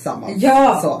gjorde tillsammans.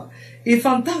 Ja. Så, det är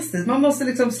fantastiskt, man måste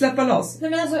liksom släppa loss. Nej,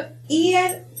 men alltså,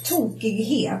 er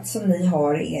tokighet som ni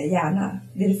har i er hjärna,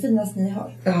 det är det finaste ni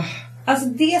har. Alltså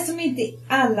det som inte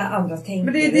alla andra tänker.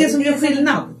 Men det är det som gör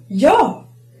skillnad. Ja!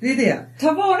 Det är det.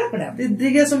 Ta vara på det. Det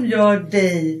är det som gör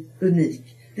dig unik.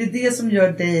 Det är det som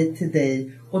gör dig till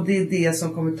dig. Och det är det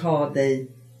som kommer ta dig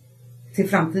till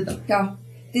framtiden. Ja.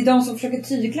 Det är de som försöker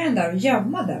tygla den där och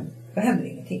gömma den. Det händer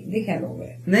ingenting. Det kan jag lova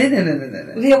er. Nej.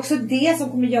 Och det är också det som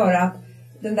kommer göra att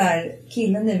den där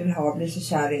killen ni vill ha blir så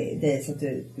kär i dig så att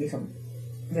du liksom,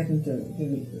 vet inte, du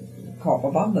vill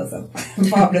kapa banden sen.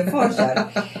 Bara blir för kär.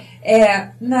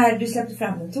 När du släppte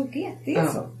fram den tokighet. Det är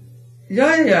så.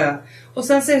 Ja. Och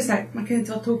sen säger det så här, man kan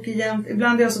inte vara tokig jämt.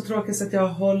 Ibland är jag så tråkig så att jag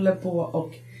håller på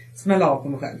och smäller av på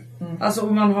mig själv. Alltså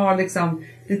om man har liksom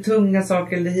det tunga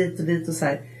saker eller hit och dit och så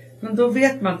här. Men då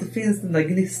vet man att det finns den där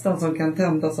gnistan som kan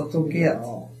tändas av tokighet.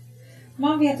 Ja.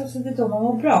 Man vet också att då man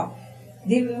mår bra.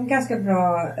 Det är en ganska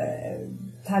bra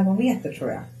termometer tror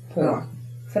jag. På.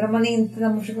 För när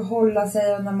man försöker hålla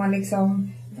sig och när man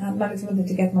liksom inte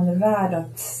tycker att man är värd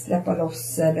att släppa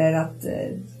loss eller att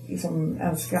liksom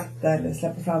ens skratta eller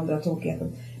släppa fram den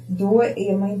tokigheten. Då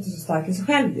är man inte så stark i sig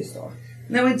själv just då.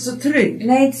 Nej, och inte så trygg.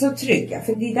 Nej, inte så trygg.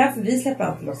 För det är därför vi släpper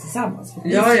alltid loss tillsammans. För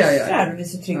vi är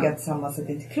så trygga tillsammans att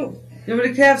det inte är klokt. Ja, men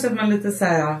det krävs att man lite så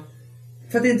här...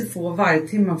 För att inte få varje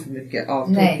timme för mycket av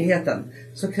tokigheten.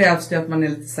 Så krävs det att man är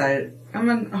lite så här... Ja,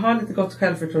 men har lite gott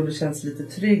självförtroende och känns lite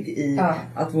trygg i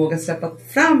att våga släppa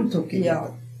fram tokigheten.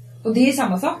 Ja. Och det är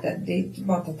samma sak där. Det är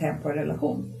bara att ta tempo i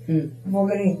relation.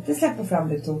 Vågar du inte släppa fram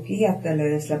din tokighet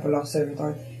eller släppa loss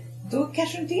överhuvudtaget, då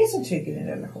kanske du inte är så trygg i din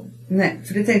relation. Nej,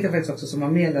 för det tänkte jag faktiskt också som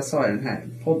Amelia sa i den här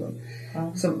podden.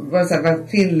 Så var det så här, var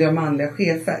kvinnliga och manliga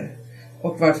chefer.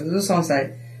 Och varför? Då sa hon så här,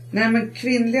 nej men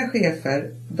kvinnliga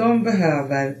chefer, de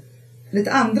behöver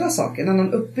lite andra saker, en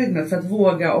annan uppbyggnad för att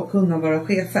våga och kunna vara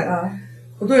chefer.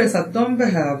 Och då är det så att de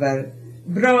behöver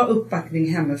bra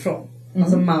uppbackning hemifrån.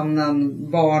 Alltså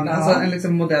mannen, barn, alltså en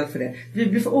liksom modell för det. Vi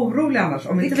blir för oroliga annars.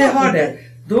 Om inte vi har det,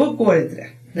 då går inte det.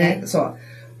 Nej. Så.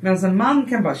 Men en man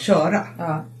kan bara köra.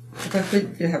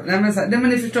 Nej men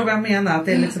ni förstår vad jag menar. Att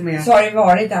det liksom är... Så har det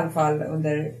varit i alla fall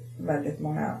under väldigt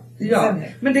många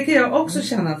decennier. Men det kan jag också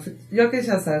känna. För jag kan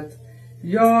känna så här att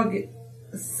jag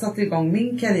satte igång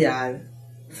min karriär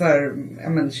för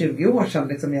 20 år sedan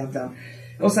liksom egentligen.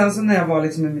 Och sen så när jag var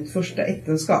liksom i mitt första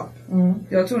äktenskap.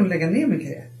 Jag tror att lägga ner min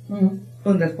karriär.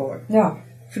 Under ett par år. Ja.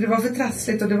 För det var för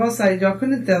trassligt och det var så här, jag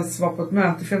kunde inte ens vara på ett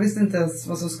möte för jag visste inte ens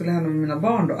vad som skulle hända med mina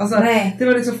barn då. Alltså det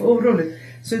var liksom för oroligt.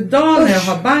 Så idag när jag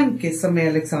har bankis som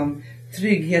är liksom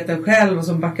tryggheten själv och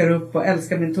som backar upp och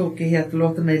älskar min tokighet och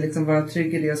låter mig liksom vara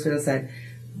trygg i det och så vidare så här,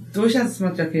 då känns det som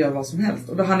att jag kan göra vad som helst.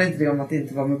 Och då handlar inte det om att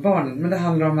inte vara med barnen, men det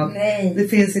handlar om att det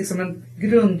finns liksom en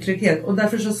grundtrygghet. Och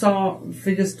därför så sa,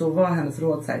 för just då var hennes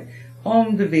råd så här,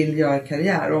 om du vill göra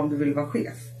karriär och om du vill vara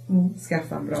chef,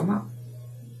 skaffa en bra man.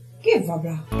 Gud vad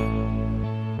bra.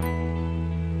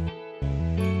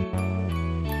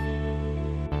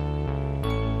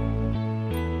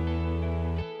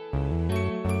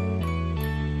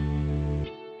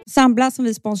 Sambla som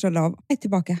vi sponsrade av är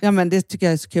tillbaka. Ja, men det tycker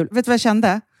jag är så kul. Vet du vad jag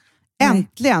kände?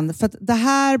 Äntligen! För att det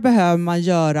här behöver man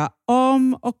göra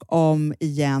om och om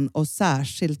igen och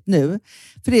särskilt nu.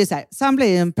 För det är så här, Sambla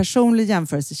är en personlig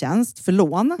jämförelsetjänst för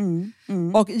lån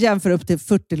och jämför upp till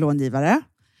 40 långivare.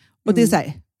 Och det är så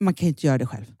här, man kan inte göra det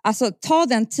själv. Alltså ta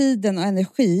den tiden och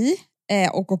energi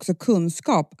och också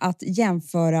kunskap att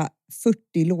jämföra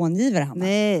 40 långivare, Hanna.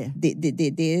 Nej.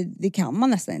 Det kan man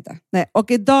nästan inte. Nej,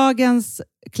 och i dagens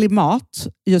klimat,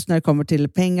 just när det kommer till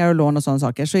pengar och lån och sådana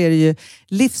saker, så är det ju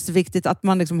livsviktigt att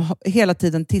man liksom hela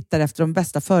tiden tittar efter de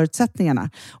bästa förutsättningarna.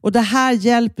 Och det här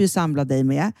hjälper ju Sambla dig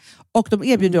med. Och de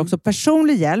erbjuder också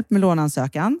personlig hjälp med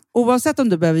låneansökan. Oavsett om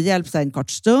du behöver hjälp så en kort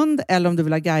stund eller om du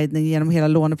vill ha guidning genom hela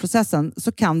låneprocessen,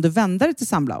 så kan du vända dig till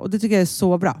Sambla. Och det tycker jag är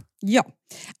så bra. Ja,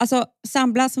 alltså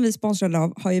Sambla som vi sponsrar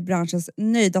av har ju branschens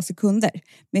nöjdaste kunder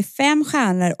med 5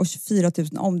 stjärnor och 24 000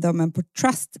 omdömen på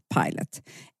Trustpilot.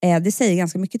 Det säger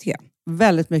ganska mycket tycker jag.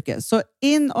 Väldigt mycket. Så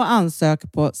in och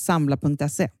ansök på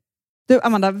sambla.se. Du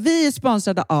Amanda, vi är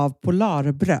sponsrade av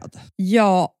Polarbröd.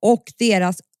 Ja, och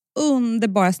deras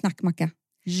underbara snackmacka.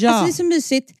 Ja. Alltså det är så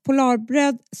mysigt.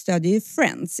 Polarbröd stödjer ju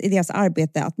Friends i deras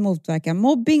arbete att motverka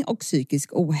mobbing och psykisk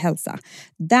ohälsa.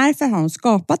 Därför har de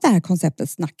skapat det här konceptet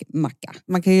snackmacka.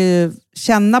 Man kan ju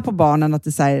känna på barnen att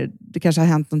det kanske har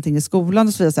hänt någonting i skolan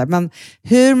och så vidare. Men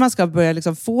hur man ska börja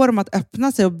liksom få dem att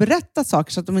öppna sig och berätta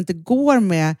saker så att de inte går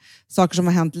med saker som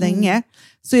har hänt länge.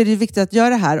 Så är det ju viktigt att göra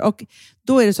det här. Och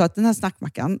då är det så att den här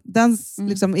snackmackan, den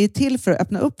liksom är till för att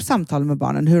öppna upp samtal med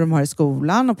barnen. Hur de har i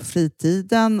skolan och på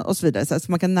fritiden och så vidare.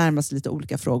 Så man kan närma sig lite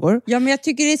olika frågor. Ja, men jag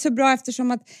tycker det är så bra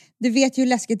eftersom att du vet ju hur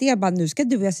läskigt det är. Bara, nu ska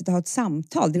du och jag sitta och ha ett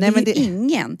samtal. Det vill ju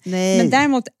ingen. Nej. Men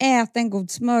däremot äta en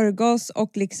god smörgås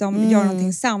och liksom göra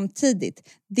någonting samtidigt.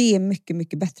 Det är mycket,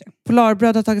 mycket bättre.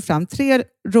 Polarbröd har tagit fram 3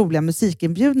 roliga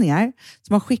musikinbjudningar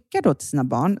som man skickar då till sina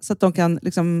barn. Så att de kan,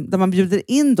 liksom, där man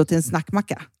bjuder in då till en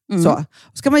snackmacka. Så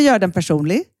ska man göra den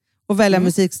personlig och välja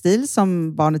musikstil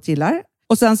som barnet gillar.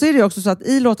 Och sen så är det också så att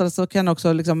i låtarna så kan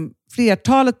också liksom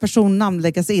flertalet personnamn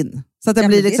läggas in. Så att det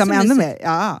blir liksom ännu mer.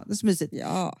 Ja, det är så mysigt.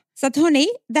 Ja. Så att hörni,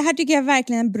 det här tycker jag är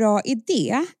verkligen en bra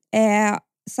idé.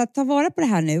 Så att ta vara på det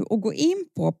här nu och gå in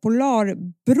på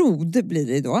polarbrod blir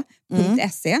det då,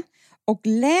 .se och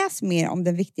läs mer om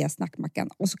den viktiga snackmackan.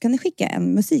 Och så kan ni skicka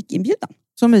en musikinbjudan.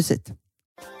 Så mysigt.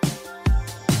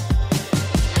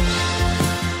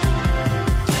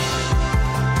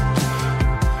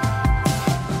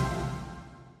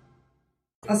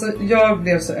 Alltså jag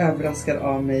blev så överraskad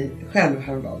av mig själv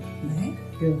häromdagen. Nej.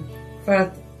 Jo. För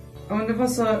att det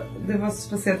var så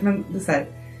speciellt, men det är så här,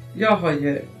 jag har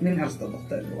ju min äldsta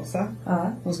dotter Rosa.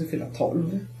 Hon ska fylla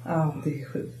 12. Det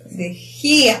är sjukt. Alltså. Det är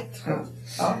helt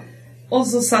sjukt. Ja. Och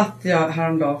så satt jag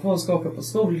häromdagen för hon ska åka på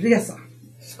skolresa.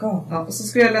 Ja, och så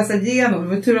skulle jag läsa igenom.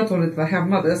 Det var tur att hon inte var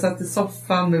hemma. Jag satt i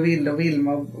soffan med Ville och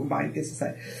Vilma och Bankis och så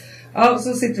här. Ja, och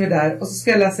så sitter vi där och så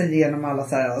ska jag läsa igenom alla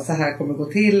så här kommer det gå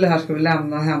till, här ska vi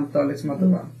lämna och hämta och liksom att det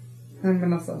bara, nej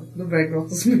men alltså, då börjar jag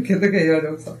gråta så mycket, då kan jag göra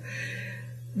det också.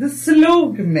 Det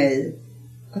slog mig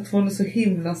att hon är så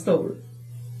himla stor.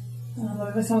 Ja,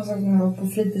 det var samma sak när jag var på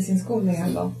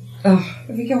fritidsinskolan då.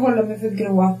 Jag fick hålla mig för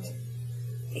gråt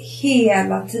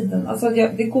hela tiden. Alltså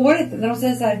det går inte, när de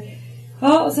säger så här.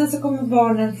 Ja, och sen så kommer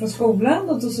barnen från skolan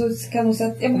och då så kan hon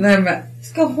sätta...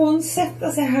 Ska hon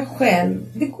sätta sig här själv?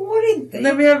 Det går inte.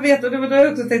 Nej, men jag vet, och det var då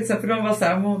jag också tänkte så här, för de var så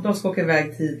här, de ska åka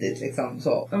iväg tidigt liksom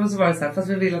så. Men så var det så här, fast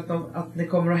vi vill att ni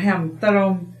kommer och hämta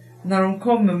dem när de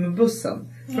kommer med bussen.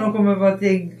 För de kommer vara ett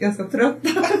gäng ganska trötta.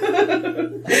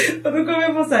 Och då kommer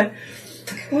jag på så här,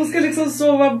 hon ska liksom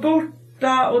sova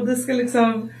borta och det ska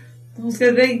liksom... Hon ska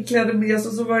ha regnkläder med sig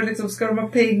och så var det liksom, ska de ha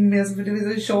peng med sig för det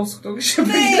finns en kiosk och köpa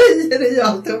grejer i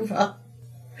alltihopa.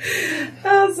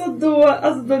 Alltså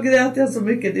då grät jag så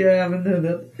mycket, det gör jag även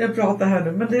nu. Jag pratar här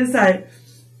nu, men det är så här,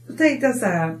 då tänkte jag så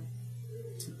här,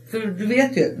 för du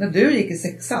vet ju, när du gick i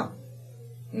 6:an.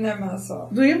 Nej men alltså.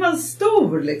 Då är man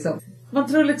stor liksom. Man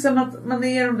tror liksom att man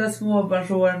är de där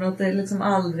småbarnsåren och att det är liksom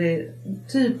aldrig,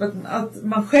 typ att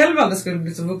man själv aldrig skulle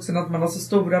bli så vuxen att man har så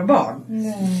stora barn.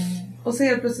 Nej. Och så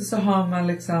helt plötsligt så har man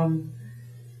liksom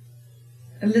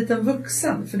en liten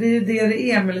vuxen. För det är ju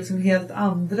det är med liksom helt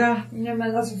andra... Ja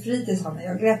men alltså fritidshanna,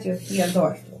 jag grät ju ett helt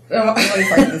dag efteråt. Ja. Det var ju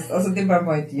faktiskt, alltså det bör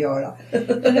man ju inte göra.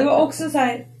 Men det var också så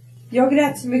här, jag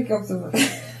grät så mycket också.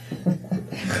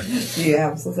 Det är ju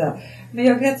hemskt att säga. Men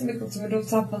jag grät så mycket också för då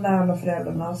satt man där alla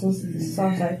föräldrarna och så sa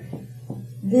de så här.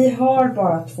 Vi har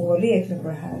bara 2 regler på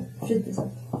det här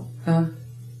fritidset.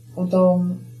 Och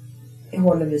de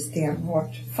håller vi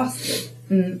stenhårt fast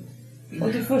vid. Och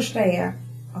det första är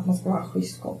att man ska vara en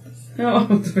schysst kompis. Ja,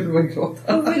 då vill man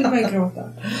gråta.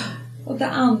 Och det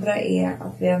andra är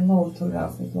att vi har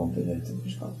nolltolerans mot mobbning och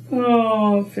utanförskap.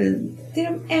 Fint. Det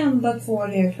är de enda 2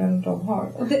 reglerna de har.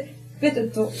 Och det, vet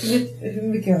du hur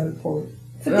mycket jag höll på.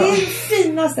 För det är det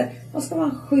finaste. Man ska vara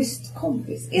en schysst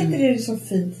kompis. Är inte det så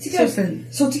fint?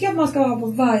 Så tycker jag att man ska ha på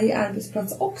varje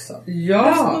arbetsplats också. Ja.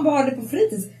 Därför ska man bara ha det på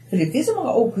fritids. För det finns så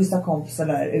många oschyssta kompisar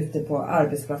där ute på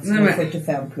arbetsplatsen med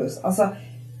 45 plus. Alltså,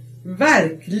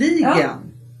 verkligen. Ja.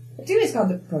 Jag tycker vi ska ha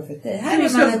det perfect day. Här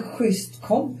är man en schysst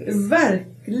kompis.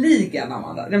 Verkligen,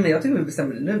 Amanda. Nej, men jag tycker vi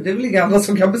bestämmer det nu. Det är väl inga andra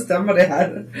som kan bestämma det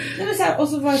här. Nej, men så här, och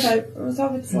så var det så här. Och så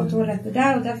har vi 2 toaletter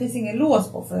där. Och där finns ingen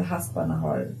lås på. För hasparna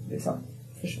har liksom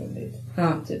försvunnit.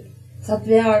 Ja. Typ. Så att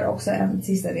vi har också en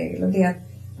sista regel. Och det är att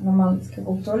när man ska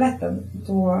gå på toaletten.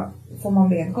 Då får man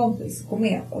be en kompis gå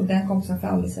med. Och den kompisen får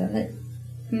aldrig säga nej.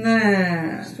 Nej.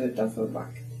 Stå utanför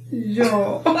vakt.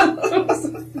 Ja.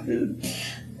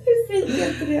 Hur fint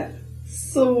är inte det?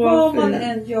 Så vad fint. Man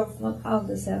än gör får man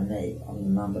aldrig säga nej. Om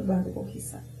någon annan behöver gå och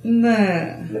kissa.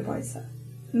 Nej. Eller bajsa.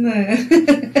 Nej.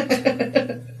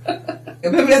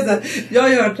 Jag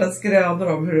har hört skrönor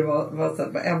om hur det var så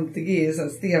här, på MTG i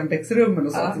Stenbäcksrummen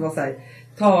och så. Att det var så här,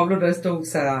 tavlor där det stod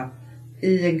så här: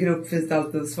 i en grupp finns det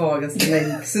alltid den svagaste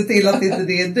länk. Se till att inte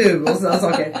det är du och sådana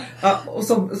saker. Ja, och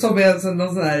som är alltså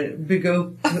någon sån här bygga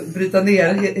upp, bryta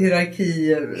ner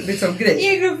hierarki liksom grej.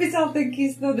 I en grupp finns alltid en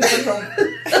kissnödig person.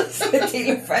 Se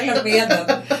till att följa med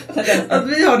den. Att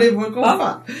vi har det i vår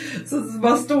kompa. Så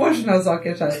man står sådana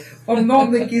saker så här. Om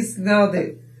någon är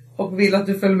kissnödig och vill att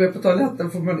du följer med på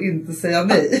toaletten får man inte säga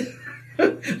nej.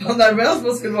 Vad nervös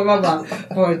man skulle vara. Mamma,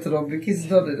 var inte de blir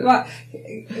kissnödig nu?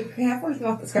 Kan jag få lite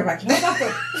vatten? Ska du verkligen ha vatten?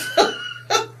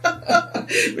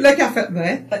 Vill jag kaffe?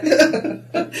 Nej.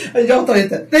 Jag tar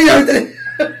inte. Nej, jag inte det.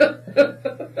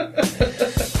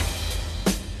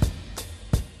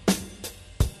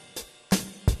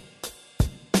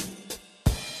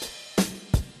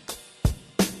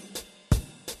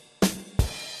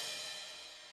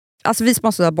 Alltså vi som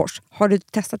har sådär borst. Har du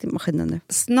testat i maskinen nu?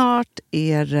 Snart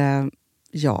är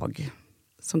jag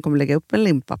som kommer lägga upp en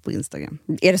limpa på Instagram.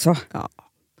 Är det så? Ja.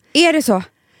 Är det så?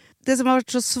 Det som har varit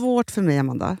så svårt för mig,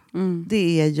 Amanda,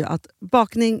 det är ju att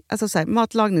bakning, alltså så här,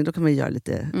 matlagning, då kan man göra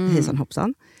lite hejsan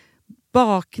hoppsan.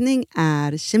 Bakning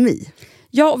är kemi.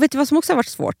 Ja, och vet du vad som också har varit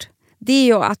svårt? Det är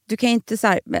ju att du kan inte så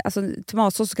här, alltså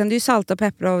tomatsås så kan du ju salta och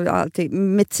peppra och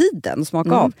allting med tiden och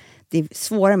smaka av. Det är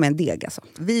svårare med en deg alltså.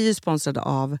 Vi är ju sponsrade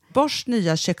av Bosch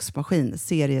nya köksmaskin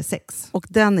serie 6. Och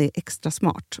den är extra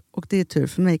smart. Och det är tur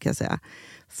för mig kan jag säga.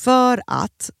 För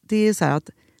att det är så här att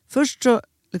först så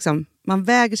liksom, man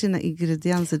väger sina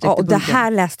ingredienser direkt. Ja, och det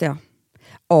här läste jag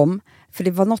om. För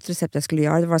det var något recept jag skulle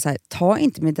göra. Det var så här, ta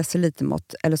inte med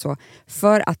decilitermått eller så.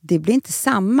 För att det blir inte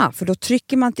samma. För då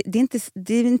trycker man... Det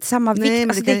är inte samma vikt. Nej, men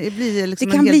alltså, det kan bli liksom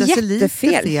det kan en hel bli deciliter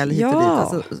fel hit och dit.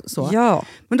 Alltså, så. Ja.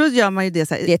 Men då gör man ju det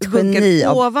så här. Det är ett geni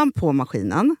ovanpå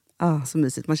maskinen. Så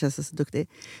mysigt, man känns så duktig.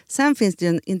 Sen finns det ju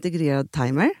en integrerad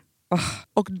timer.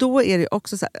 Och då är det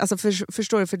också så här... Alltså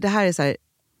förstår du? För det här är så här...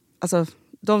 Alltså,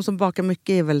 de som bakar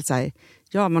mycket är väl så här...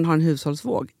 Ja, man har en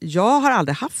hushållsvåg. Jag har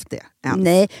aldrig haft det än.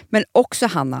 Nej, men också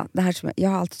Hanna, det här som jag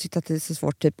har alltid tyckt att det är så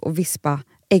svårt typ att vispa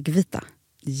äggvita.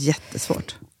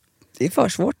 Jättesvårt. Det är för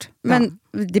svårt. Men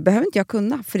det behöver inte jag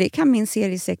kunna, för det kan min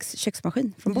serie 6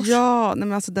 köksmaskin från Bosch. Ja, nej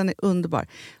men alltså den är underbar.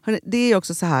 Hörrni, det är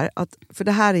också så här, att, för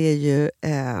det här är ju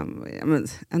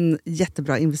en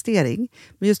jättebra investering.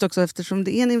 Men just också eftersom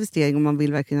det är en investering och man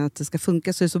vill verkligen att det ska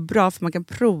funka, så är det så bra för man kan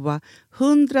prova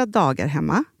 100 dagar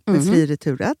hemma med fri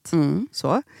returrätt.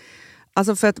 Så.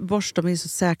 Alltså för att Bosch, de är så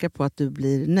säkra på att du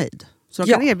blir nöjd. Så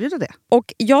de kan erbjuda det.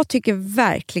 Och jag tycker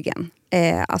verkligen,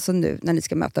 alltså nu när ni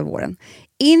ska möta våren,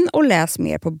 in och läs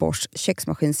mer på Bosch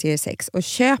köksmaskin serie 6 och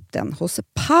köp den hos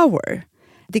Power.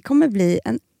 Det kommer bli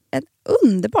en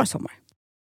underbar sommar.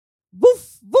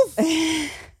 Woof, woof.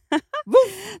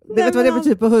 Woof. Vet vad det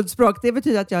betyder på hundspråk? Det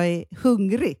betyder att jag är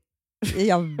hungrig.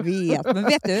 Jag vet, men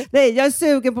vet du? Nej, jag är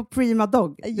sugen på Prima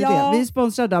Dog. Ja, vi är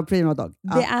sponsrade av Prima Dog.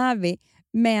 Det är vi.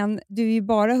 Men du är ju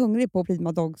bara hungrig på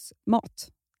Prima Dogs mat.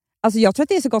 Alltså jag tror att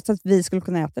det är så gott att vi skulle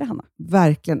kunna äta det, Hanna.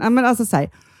 Verkligen. Ja, men alltså så här,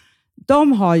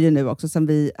 de har ju nu också, sen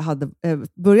vi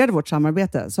började vårt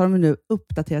samarbete, så har de nu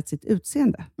uppdaterat sitt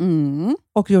utseende.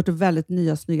 Och gjort väldigt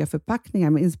nya snygga förpackningar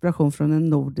med inspiration från den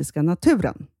nordiska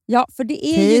naturen. Ja, för det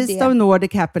är ju det. Taste of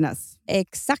Nordic happiness.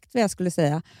 Exakt vad jag skulle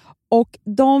säga. Och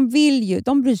de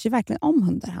bryr sig verkligen om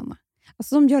hundar, Hanna.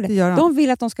 Alltså de gör det. De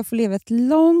vill att de ska få leva ett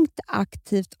långt,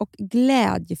 aktivt och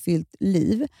glädjefyllt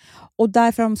liv. Och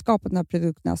därför har de skapat de här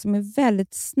produkterna som är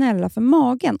väldigt snälla för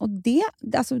magen. Och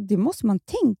det måste man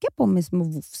tänka på med små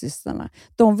woofsystarna.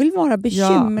 De vill vara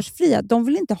bekymmersfria. Ja. De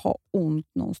vill inte ha ont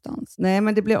någonstans. Nej,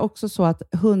 men det blir också så att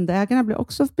hundägarna blir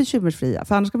också bekymmersfria.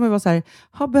 För annars kan man ju vara så här,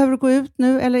 behöver du gå ut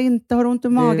nu eller inte? Har du ont i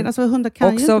magen? Alltså hundar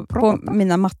kan också ju inte prata. Också på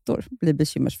mina mattor blir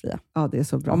bekymmersfria. Ja, det är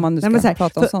så bra. Om man nu ska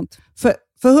prata om sånt.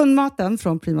 För hundmaten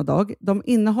från Prima Dog, de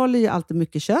innehåller ju alltid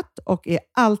mycket kött och är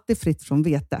alltid fritt från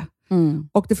vete.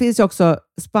 Och det finns ju också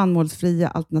spannmålsfria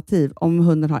alternativ om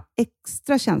hunden har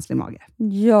extra känslig mage.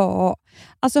 Ja,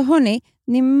 alltså hörni,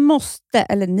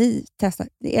 ni testar,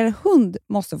 er hund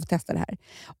måste få testa det här.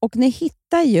 Och ni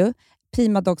hittar ju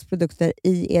Prima Dogs produkter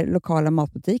i er lokala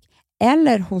matbutik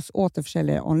eller hos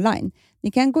återförsäljare online.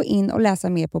 Ni kan gå in och läsa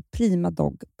mer på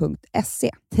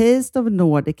primadog.se. Taste of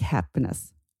Nordic happiness.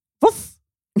 Voff!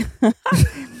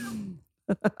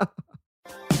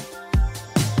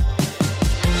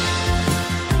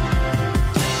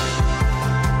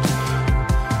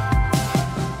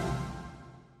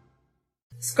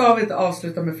 Ska vi inte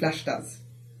avsluta med Flashdance?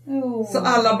 Så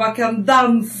alla bara kan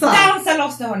dansa. Dansa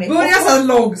loss nu, hörni. Börja så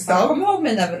långsamt. Kom ihåg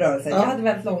mina rörelser. Jag hade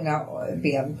väldigt långa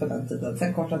ben på den tiden.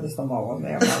 Sen kortades de av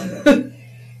när jag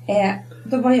var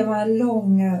då var jag bara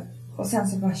långa Och sen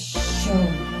så bara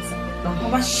kör.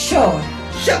 Man bara kör.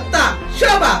 Kötta!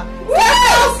 Kör bara! Wow!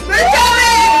 Nu kör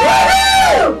vi!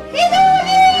 Hejdå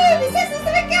nu! Vi ses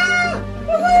nästa vecka!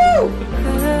 Woho!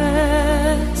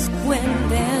 First when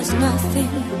there's nothing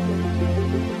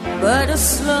but a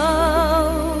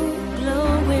slow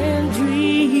glowing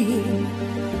dream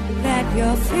that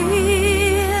your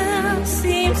fear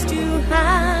seems to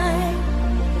hide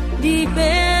deep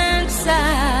inside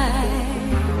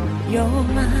your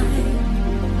mind.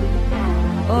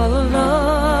 All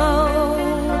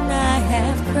alone I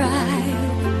have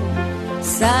cried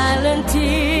silent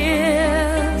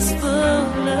tears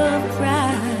full of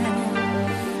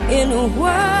pride in a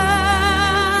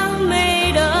world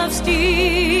made of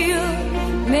steel,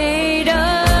 made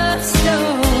of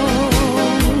stone.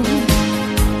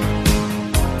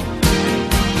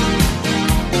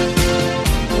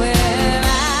 Where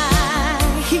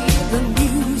I hear the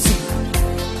music,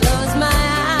 close my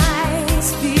eyes,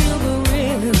 feel the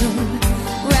rhythm,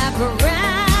 wrap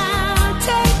around,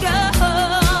 take a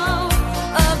hold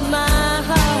of my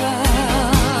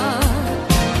heart.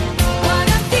 What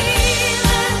a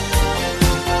feeling,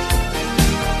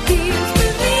 feels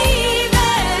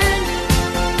believing.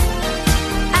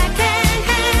 I can't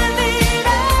have it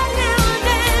all now,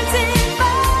 dancing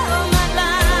for my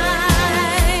life.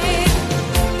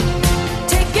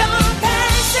 Take your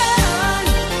passion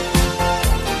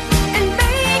and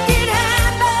make it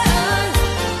happen.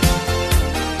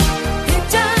 It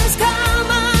just come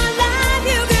alive.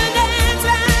 You can dance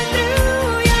right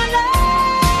through your life.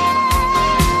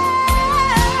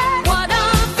 What a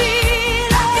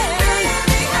feeling! I can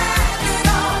really have it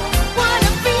all. What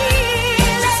a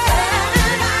feeling!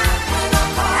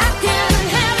 I can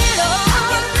have it all. I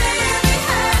can really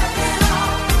have it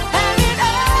all. Have it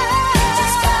all.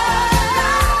 Just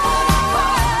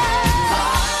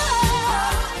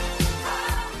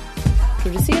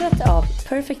Producerat av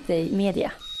Perfect Day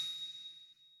Media.